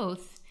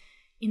growth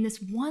in this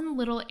one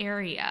little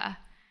area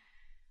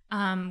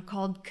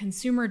called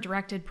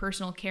consumer-directed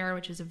personal care,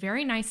 which is a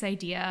very nice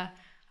idea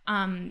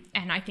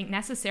and I think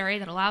necessary,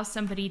 that allows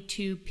somebody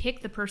to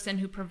pick the person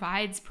who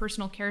provides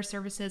personal care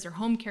services or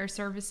home care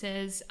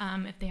services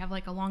if they have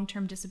like a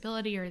long-term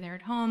disability or they're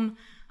at home,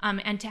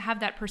 and to have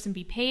that person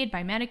be paid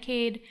by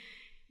Medicaid.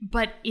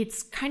 But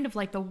it's kind of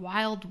like the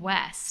Wild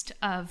West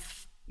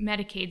of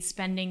Medicaid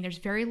spending. There's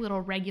very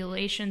little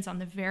regulations on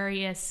the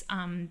various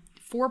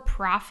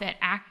for-profit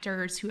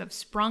actors who have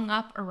sprung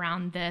up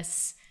around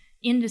this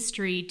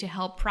industry to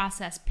help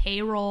process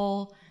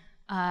payroll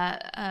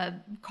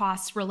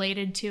costs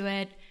related to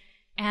it.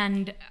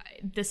 And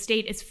the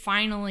state is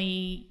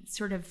finally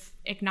sort of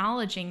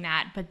acknowledging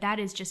that, but that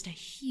is just a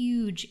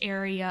huge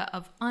area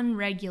of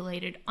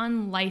unregulated,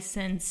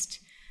 unlicensed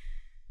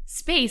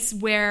space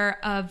where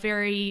a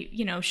very,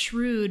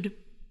 shrewd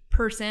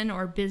person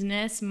or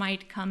business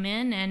might come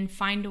in and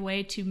find a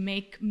way to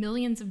make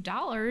millions of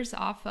dollars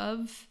off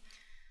of,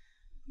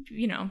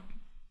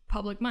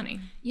 public money.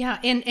 Yeah,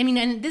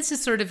 and this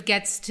is sort of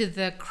gets to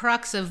the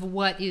crux of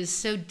what is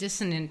so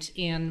dissonant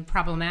and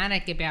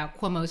problematic about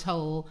Cuomo's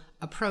whole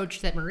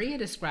approach that Maria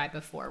described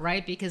before,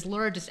 right? Because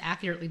Laura just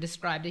accurately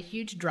described a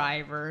huge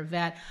driver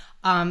that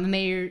the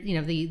mayor,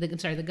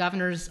 the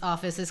governor's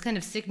office has kind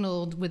of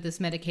signaled with this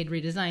Medicaid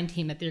redesign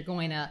team that they're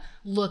going to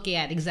look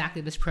at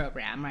exactly this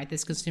program, right?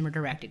 This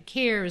consumer-directed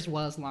care as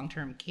well as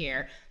long-term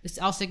care. This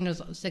all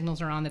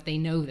signals are on that they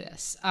know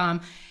this.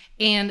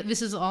 And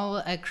this is all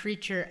a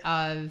creature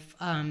of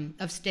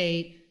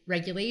state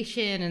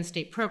regulation and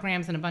state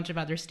programs and a bunch of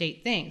other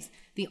state things.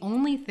 The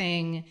only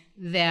thing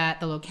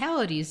that the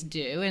localities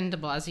do, and de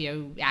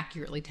Blasio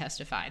accurately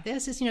testified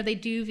this, is, they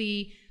do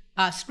the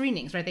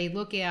screenings, right? They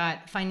look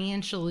at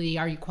financially,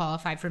 are you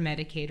qualified for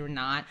Medicaid or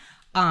not?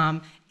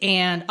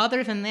 And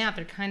other than that,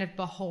 they're kind of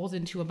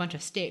beholden to a bunch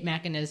of state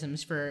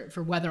mechanisms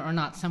for whether or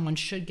not someone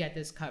should get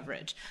this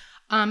coverage.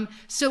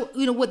 So,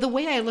 the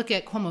way I look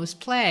at Cuomo's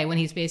play when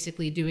he's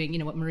basically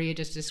doing, what Maria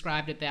just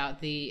described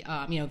about the,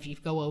 if you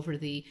go over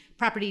the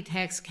property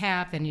tax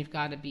cap, then you've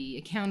got to be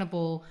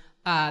accountable.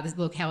 The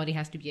locality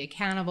has to be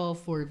accountable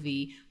for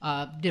the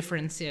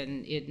difference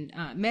in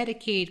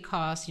Medicaid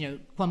costs.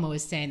 Cuomo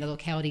is saying the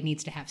locality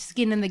needs to have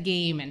skin in the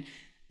game, and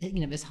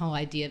this whole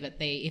idea that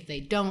if they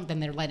don't, then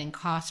they're letting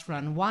costs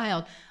run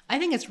wild. I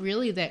think it's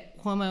really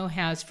that Cuomo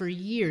has for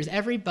years,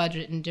 every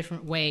budget in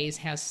different ways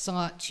has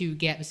sought to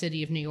get the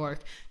city of New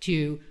York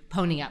to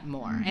pony up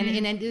more.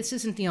 Mm-hmm. And this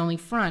isn't the only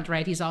front,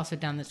 right? He's also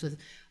done this with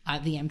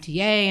the MTA,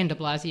 and de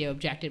Blasio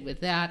objected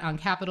with that on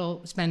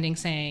capital spending,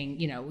 saying,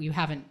 you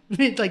haven't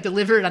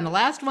delivered on the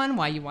last one,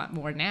 why you want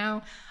more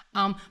now.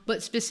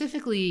 But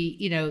specifically,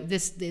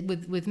 this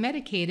with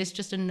Medicaid, it's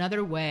just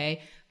another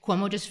way.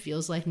 Cuomo just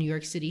feels like New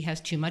York City has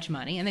too much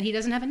money and that he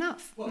doesn't have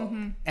enough. Well,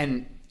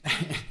 and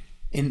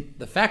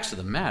the facts of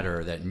the matter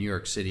are that New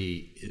York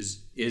City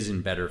is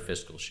in better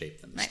fiscal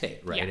shape than the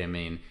state, right? Yeah. I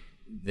mean,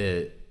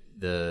 the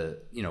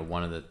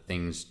one of the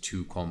things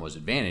to Cuomo's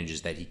advantage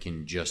is that he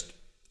can just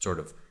sort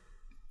of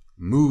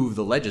move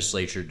the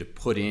legislature to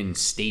put in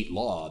state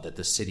law that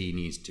the city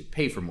needs to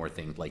pay for more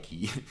things, like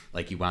he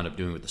wound up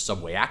doing with the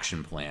Subway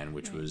Action Plan,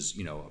 which was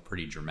a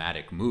pretty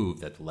dramatic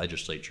move that the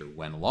legislature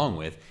went along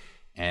with,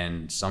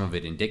 and some of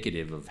it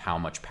indicative of how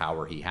much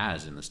power he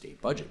has in the state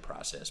budget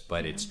process.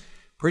 But it's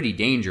pretty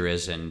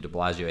dangerous, and de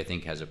Blasio, I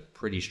think, has a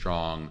pretty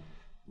strong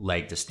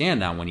leg to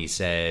stand on when he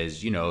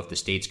says, if the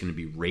state's going to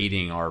be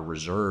raiding our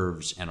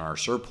reserves and our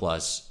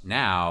surplus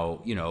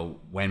now,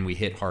 when we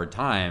hit hard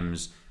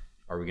times,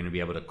 are we going to be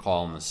able to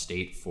call on the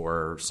state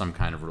for some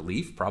kind of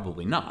relief?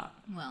 Probably not.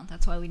 Well,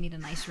 that's why we need a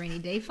nice rainy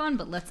day fund,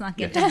 but let's not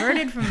get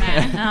diverted from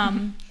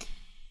that.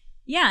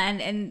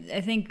 And I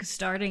think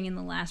starting in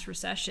the last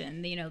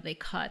recession, they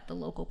cut the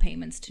local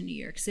payments to New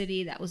York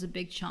City. That was a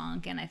big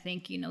chunk. And I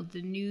think,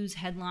 the news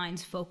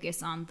headlines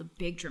focus on the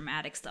big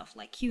dramatic stuff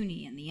like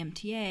CUNY and the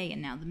MTA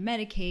and now the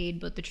Medicaid.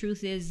 But the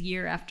truth is,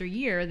 year after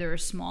year, there are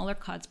smaller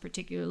cuts,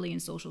 particularly in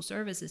social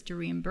services, to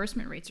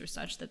reimbursement rates are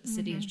such that the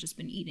city has just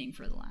been eating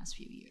for the last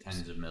few years.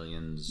 Tens of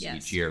millions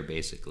each year,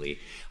 basically.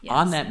 Yes.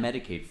 On that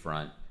Medicaid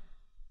front,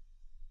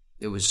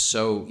 it was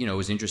so, it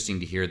was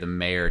interesting to hear the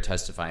mayor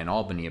testify in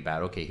Albany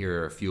about, okay,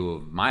 here are a few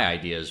of my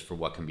ideas for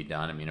what can be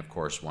done. I mean, of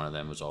course, one of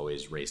them was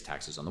always raise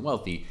taxes on the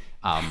wealthy.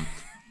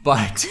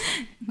 But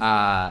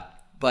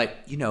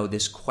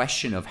this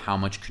question of how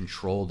much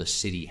control the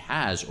city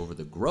has over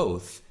the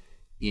growth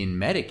in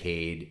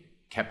Medicaid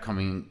kept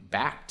coming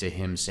back to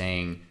him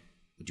saying,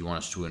 do you want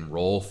us to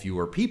enroll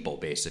fewer people,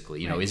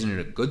 basically? Isn't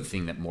it a good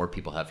thing that more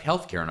people have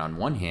health care? And on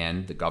one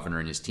hand, the governor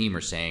and his team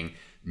are saying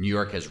New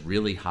York has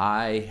really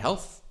high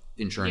health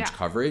insurance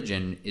coverage,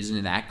 and isn't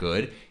it that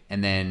good?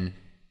 And then,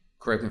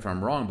 correct me if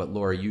I'm wrong, but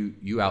Laura,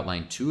 you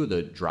outlined two of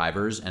the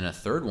drivers, and a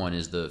third one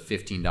is the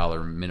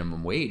 $15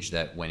 minimum wage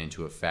that went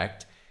into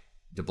effect.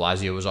 De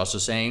Blasio was also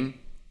saying,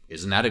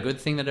 isn't that a good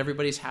thing that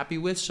everybody's happy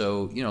with?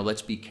 So,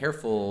 let's be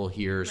careful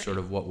here, sort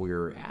of what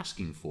we're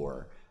asking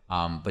for.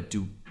 But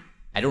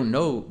I don't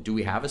know, do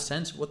we have a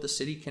sense of what the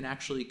city can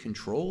actually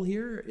control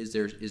here? Is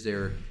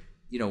there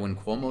when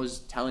Cuomo's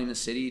telling the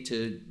city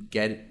to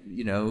get,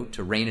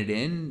 to rein it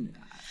in?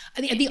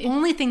 The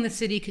only thing the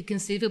city could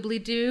conceivably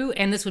do,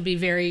 and this would be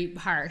very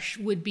harsh,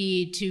 would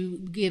be to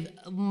give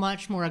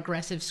much more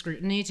aggressive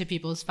scrutiny to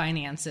people's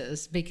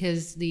finances,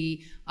 because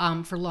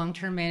for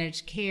long-term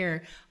managed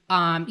care,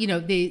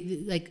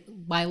 they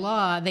by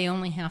law, they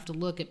only have to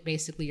look at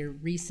basically your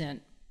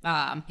recent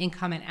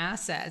income and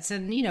assets.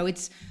 And,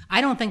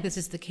 I don't think this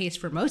is the case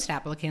for most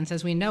applicants.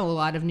 As we know, a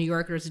lot of New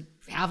Yorkers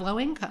have low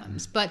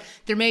incomes, but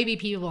there may be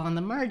people on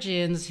the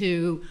margins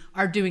who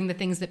are doing the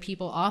things that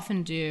people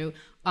often do.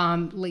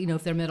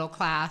 If they're middle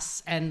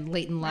class and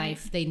late in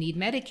life, they need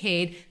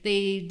Medicaid,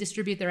 they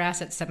distribute their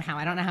assets somehow.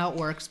 I don't know how it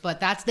works,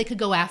 but they could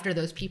go after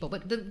those people.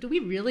 But do we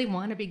really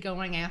want to be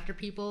going after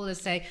people to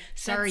say,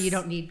 sorry, you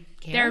don't need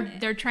care?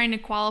 They're trying to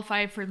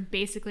qualify for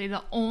basically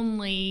the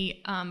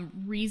only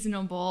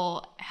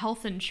reasonable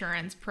health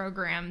insurance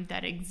program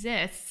that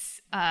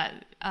exists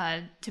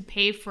to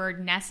pay for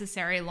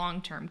necessary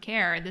long-term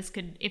care. This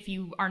could, if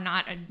you are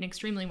not an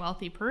extremely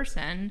wealthy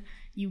person,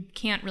 you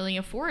can't really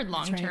afford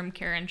long-term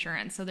care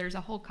insurance. So there's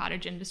a whole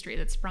cottage industry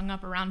that's sprung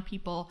up around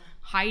people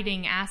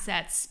hiding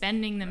assets,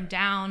 spending them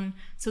down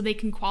so they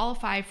can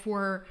qualify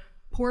for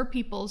poor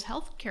people's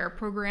health care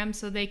program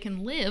so they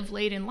can live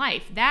late in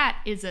life. That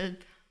is a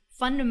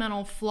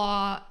fundamental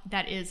flaw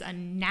that is a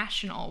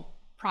national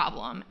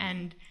problem.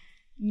 And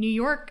New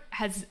York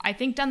has, I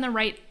think, done the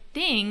right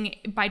thing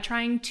by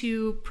trying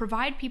to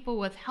provide people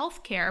with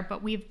health care,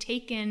 but we've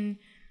taken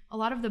a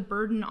lot of the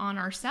burden on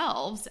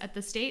ourselves at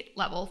the state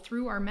level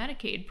through our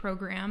Medicaid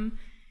program.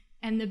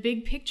 And the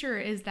big picture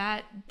is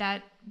that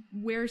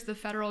where's the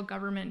federal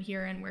government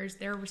here, and where's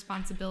their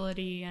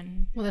responsibility?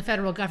 And well, the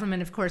federal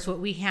government, of course, what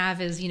we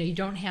have is, you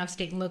don't have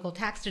state and local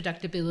tax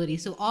deductibility.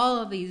 So all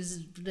of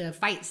the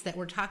fights that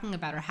we're talking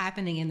about are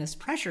happening in this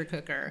pressure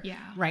cooker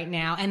right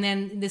now. And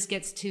then this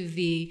gets to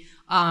the,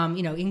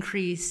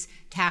 increase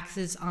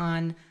taxes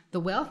on the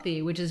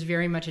wealthy, which is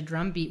very much a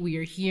drumbeat we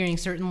are hearing,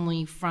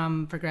 certainly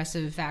from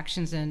progressive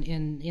factions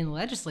in the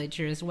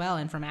legislature as well,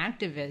 and from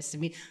activists. I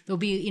mean, there'll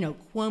be,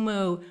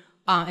 Cuomo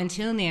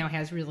until now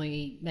has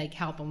really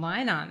held the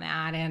line on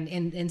that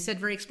and said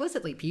very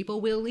explicitly, people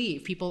will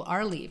leave. People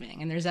are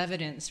leaving. And there's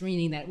evidence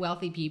meaning that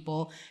wealthy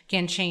people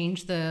can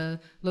change the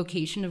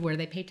location of where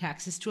they pay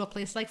taxes to a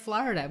place like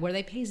Florida, where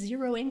they pay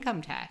zero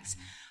income tax.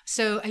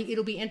 So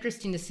it'll be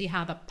interesting to see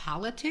how the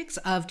politics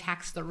of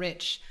tax the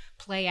rich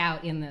play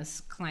out in this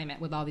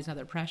climate with all these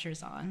other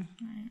pressures on.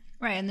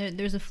 Right, and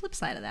there's a flip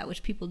side of that,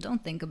 which people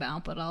don't think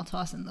about, but I'll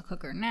toss in the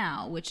cooker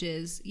now, which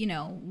is,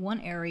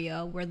 one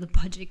area where the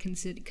budget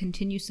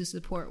continues to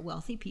support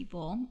wealthy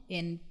people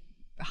to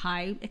a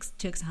high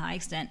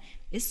extent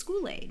is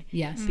school aid.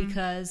 Yes.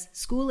 Because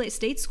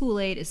state school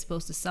aid is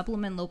supposed to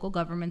supplement local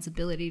government's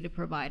ability to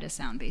provide a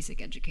sound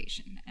basic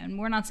education. And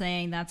we're not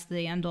saying that's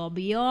the end all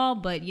be all,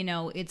 but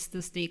it's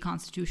the state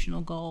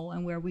constitutional goal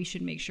and where we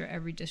should make sure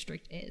every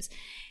district is.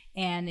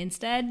 And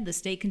instead, the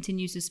state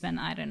continues to spend,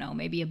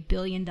 maybe $1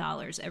 billion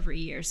every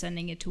year,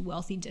 sending it to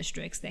wealthy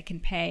districts that can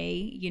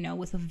pay,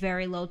 with a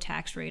very low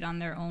tax rate on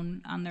their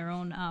own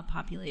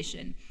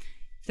population,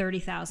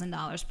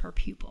 $30,000 per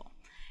pupil.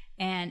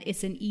 And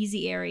it's an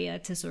easy area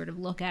to sort of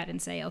look at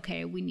and say,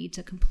 okay, we need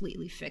to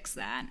completely fix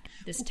that.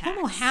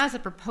 Cuomo has a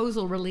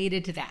proposal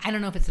related to that. I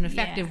don't know if it's an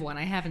effective one.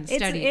 I haven't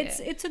studied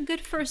it. It's a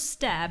good first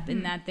step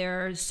in that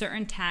there are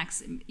certain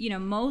tax,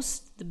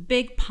 the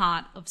big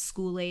pot of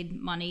school aid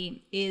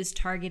money is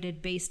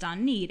targeted based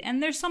on need.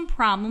 And there's some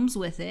problems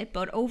with it,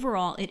 but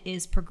overall it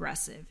is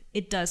progressive.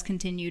 It does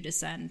continue to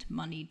send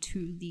money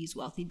to these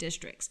wealthy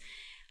districts.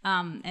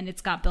 And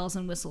it's got bells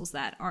and whistles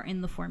that are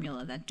in the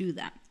formula that do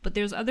that. But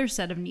there's other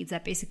set of needs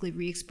that basically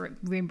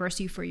reimburse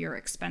you for your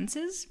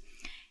expenses.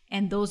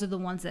 And those are the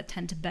ones that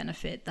tend to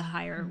benefit the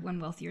higher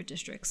and wealthier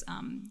districts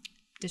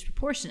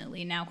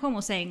disproportionately. Now,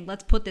 Cuomo's saying,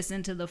 let's put this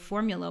into the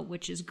formula,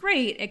 which is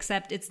great,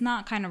 except it's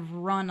not kind of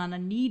run on a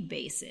need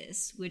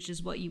basis, which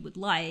is what you would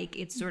like.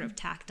 It's sort of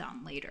tacked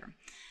on later.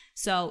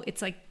 So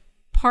it's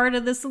part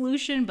of the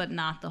solution, but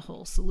not the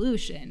whole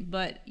solution.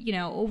 But,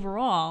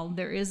 overall,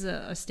 there is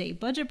a state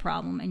budget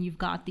problem, and you've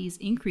got these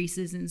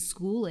increases in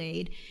school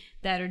aid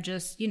that are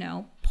just,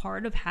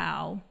 part of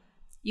how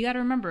you got to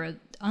remember,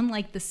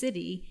 unlike the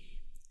city,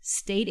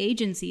 state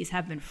agencies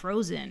have been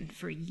frozen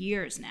for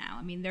years now.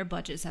 I mean, their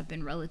budgets have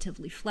been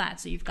relatively flat.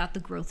 So you've got the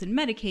growth in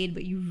Medicaid,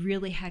 but you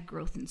really had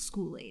growth in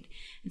school aid.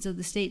 And so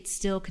the state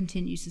still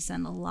continues to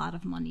send a lot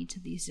of money to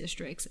these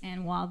districts.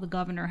 And while the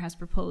governor has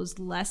proposed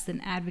less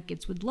than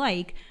advocates would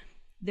like,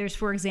 there's,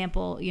 for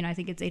example, I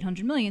think it's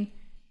 $800 million.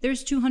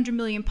 There's $200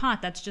 million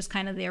pot that's just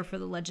kind of there for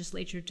the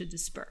legislature to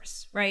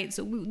disperse, right?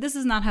 So this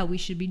is not how we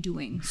should be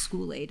doing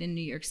school aid in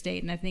New York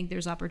State. And I think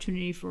there's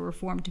opportunity for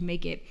reform to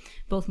make it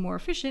both more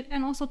efficient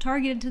and also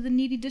targeted to the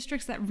needy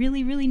districts that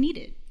really, really need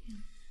it.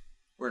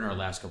 We're in our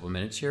last couple of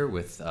minutes here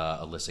with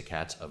Alyssa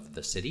Katz of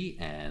The City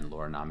and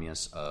Laura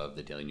Namias of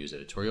the Daily News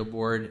Editorial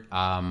Board.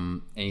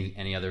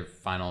 Any other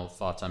final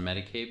thoughts on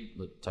Medicaid?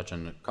 We'll touch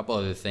on a couple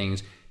other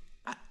things.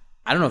 I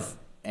don't know if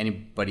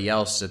anybody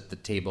else at the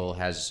table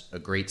has a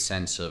great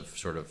sense of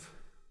sort of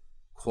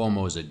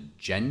Cuomo's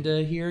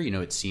agenda here.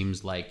 It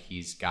seems like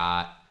he's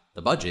got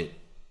the budget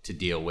to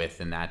deal with,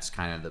 and that's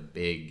kind of the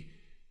big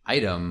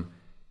item.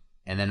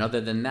 And then other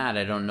than that,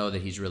 I don't know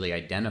that he's really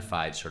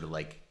identified sort of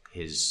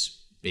his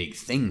big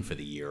thing for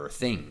the year or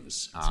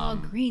things. It's all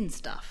green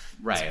stuff.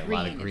 Right, a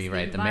lot of green,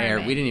 right. The mayor,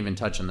 we didn't even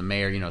touch on the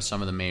mayor. Some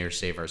of the mayor's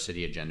Save Our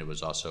City agenda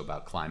was also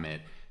about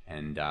climate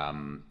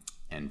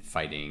and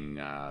fighting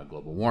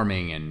global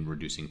warming and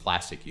reducing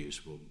plastic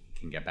use. We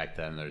can get back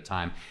to that another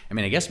time. I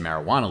mean, I guess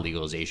marijuana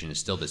legalization is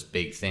still this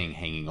big thing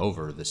hanging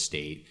over the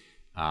state,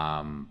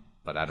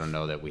 but I don't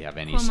know that we have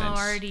any sense. Cuomo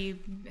already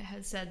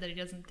has said that he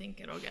doesn't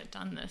think it'll get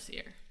done this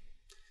year.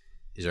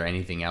 Is there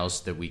anything else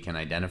that we can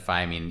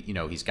identify? I mean,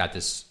 he's got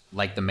this,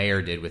 like the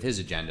mayor did with his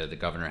agenda, the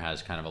governor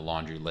has kind of a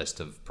laundry list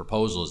of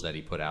proposals that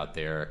he put out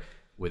there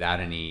without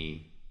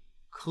any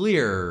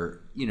clear,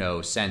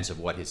 sense of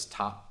what his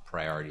top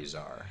priorities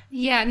are.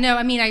 Yeah, no,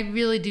 I mean, I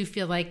really do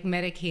feel like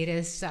Medicaid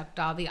has sucked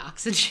all the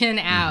oxygen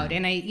out.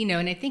 And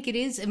I think it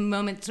is a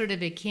moment sort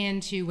of akin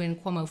to when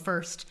Cuomo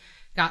first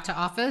got to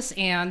office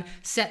and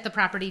set the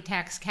property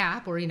tax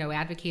cap, or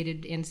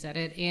advocated and set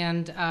it,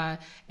 and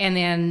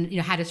then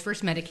had his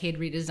first Medicaid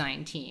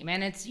redesign team,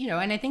 and it's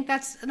and I think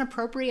that's an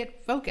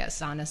appropriate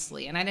focus,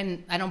 honestly.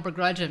 And I don't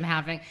begrudge him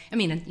having. I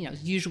mean,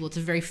 as usual, it's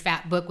a very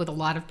fat book with a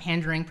lot of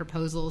pandering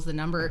proposals. The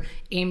number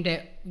aimed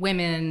at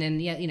women,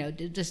 and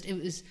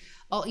it was.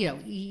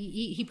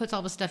 He puts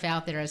all the stuff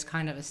out there as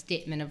kind of a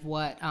statement of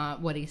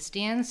what he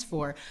stands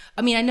for.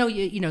 I mean, I know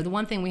the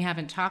one thing we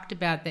haven't talked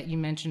about that you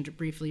mentioned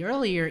briefly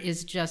earlier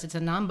is just it's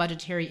a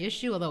non-budgetary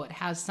issue, although it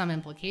has some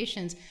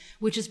implications,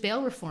 which is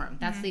bail reform.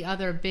 That's the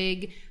other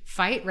big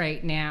fight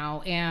right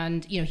now,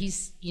 and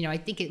he's I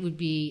think it would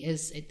be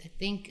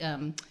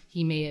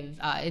he may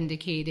have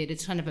indicated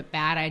it's kind of a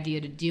bad idea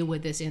to deal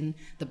with this in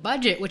the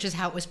budget, which is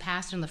how it was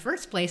passed in the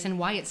first place and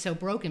why it's so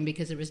broken,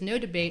 because there was no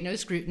debate, no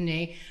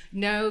scrutiny,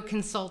 no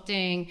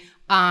consulting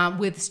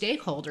with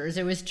stakeholders.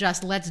 It was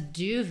just, let's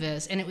do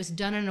this. And it was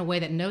done in a way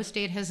that no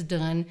state has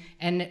done,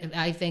 and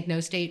I think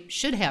no state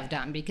should have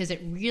done, because it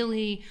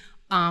really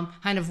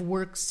kind of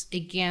works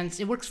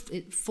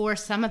for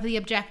some of the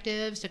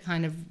objectives to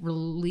kind of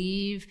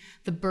relieve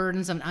the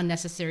burdens of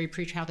unnecessary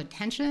pretrial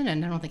detention.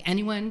 And I don't think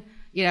anyone,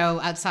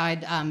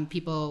 outside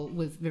people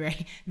with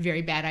very,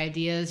 very bad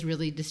ideas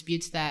really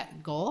disputes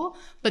that goal.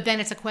 But then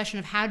it's a question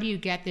of how do you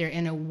get there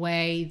in a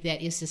way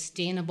that is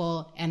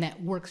sustainable and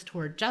that works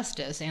toward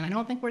justice? And I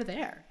don't think we're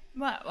there.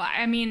 Well,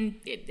 I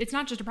mean, it's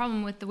not just a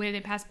problem with the way they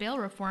pass bail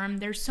reform.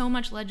 There's so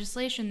much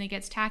legislation that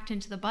gets tacked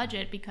into the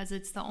budget because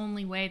it's the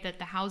only way that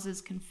the houses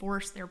can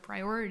force their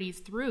priorities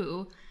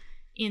through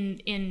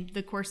in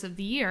the course of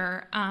the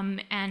year.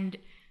 And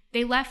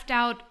they left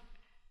out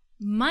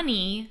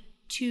money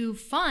to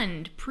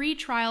fund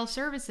pretrial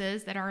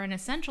services that are an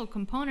essential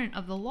component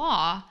of the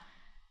law,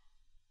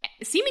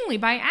 seemingly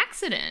by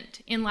accident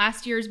in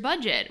last year's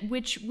budget,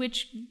 which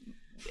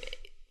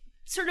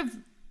sort of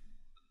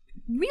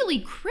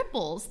really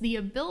cripples the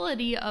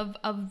ability of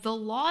the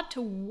law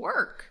to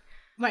work.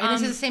 Right, and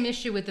this is the same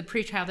issue with the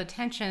pretrial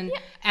detention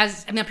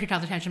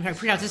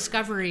pretrial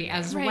discovery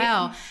as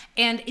well.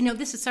 And,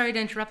 this is, sorry to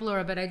interrupt,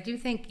 Laura, but I do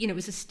think, it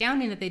was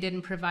astounding that they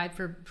didn't provide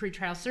for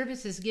pretrial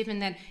services, given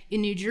that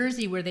in New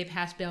Jersey, where they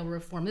passed bail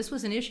reform, this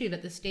was an issue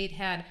that the state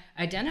had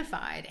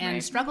identified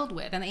and struggled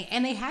with.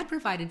 And they had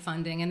provided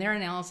funding, and their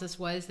analysis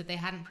was that they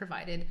hadn't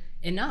provided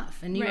enough.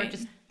 And New York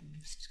just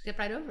skipped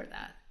right over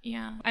that.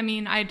 Yeah. I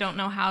mean, I don't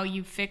know how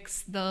you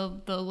fix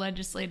the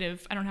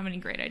legislative, I don't have any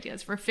great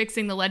ideas for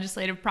fixing the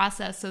legislative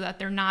process so that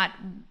they're not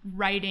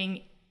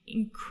writing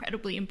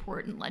incredibly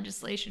important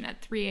legislation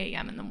at 3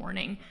 a.m. in the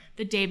morning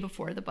the day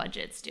before the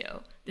budget's due.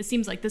 This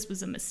seems like this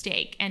was a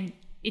mistake, and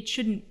it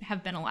shouldn't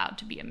have been allowed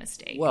to be a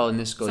mistake. Well, and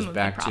this goes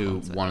back to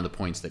one of the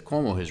points that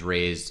Cuomo has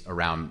raised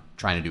around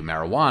trying to do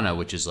marijuana,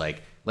 which is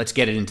like, let's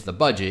get it into the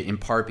budget, in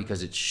part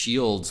because it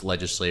shields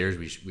legislators.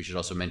 We should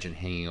also mention,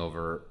 hanging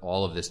over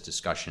all of this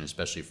discussion,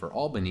 especially for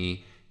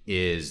Albany,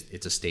 is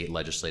it's a state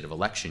legislative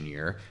election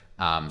year.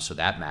 So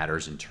that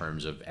matters in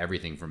terms of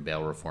everything from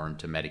bail reform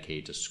to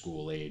Medicaid to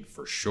school aid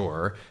for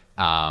sure.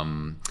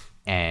 And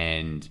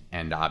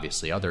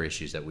obviously other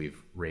issues that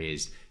we've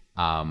raised.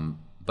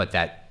 But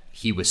that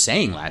he was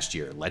saying last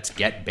year, let's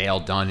get bail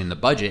done in the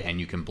budget,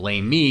 and you can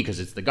blame me because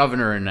it's the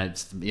governor, and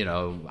it's,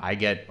 I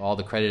get all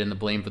the credit and the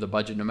blame for the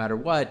budget no matter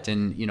what,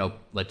 and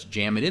let's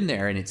jam it in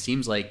there. And it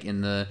seems like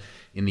in the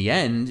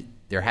end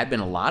there had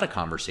been a lot of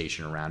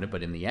conversation around it,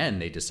 but in the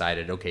end they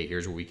decided, okay,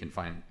 here's where we can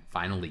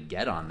finally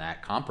get on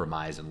that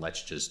compromise, and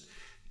let's just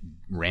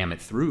ram it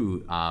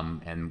through.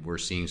 And we're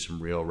seeing some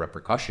real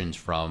repercussions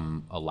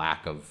from a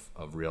lack of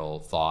real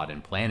thought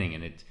and planning,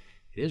 and it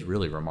is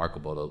really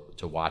remarkable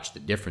to watch the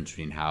difference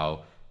between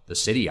how the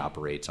city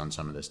operates on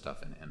some of this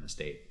stuff and the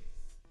state.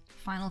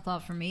 Final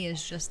thought for me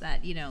is just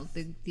that,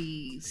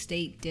 the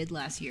state did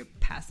last year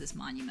pass this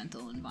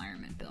monumental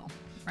environment bill,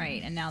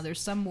 right? And now there's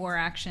some more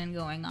action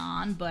going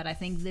on, but I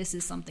think this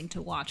is something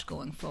to watch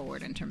going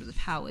forward in terms of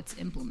how it's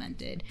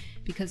implemented,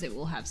 because it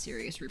will have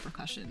serious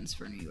repercussions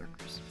for New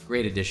Yorkers.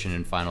 Great addition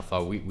and final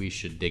thought. We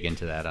should dig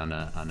into that on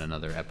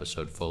another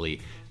episode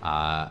fully,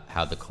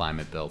 how the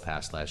climate bill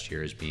passed last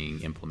year is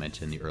being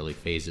implemented in the early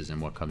phases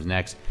and what comes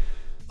next.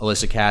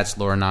 Alyssa Katz,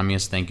 Laura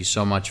Namias, thank you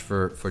so much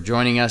for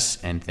joining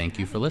us, and thank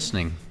you for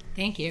listening.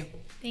 Thank you.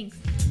 Thanks.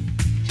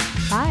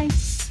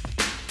 Bye.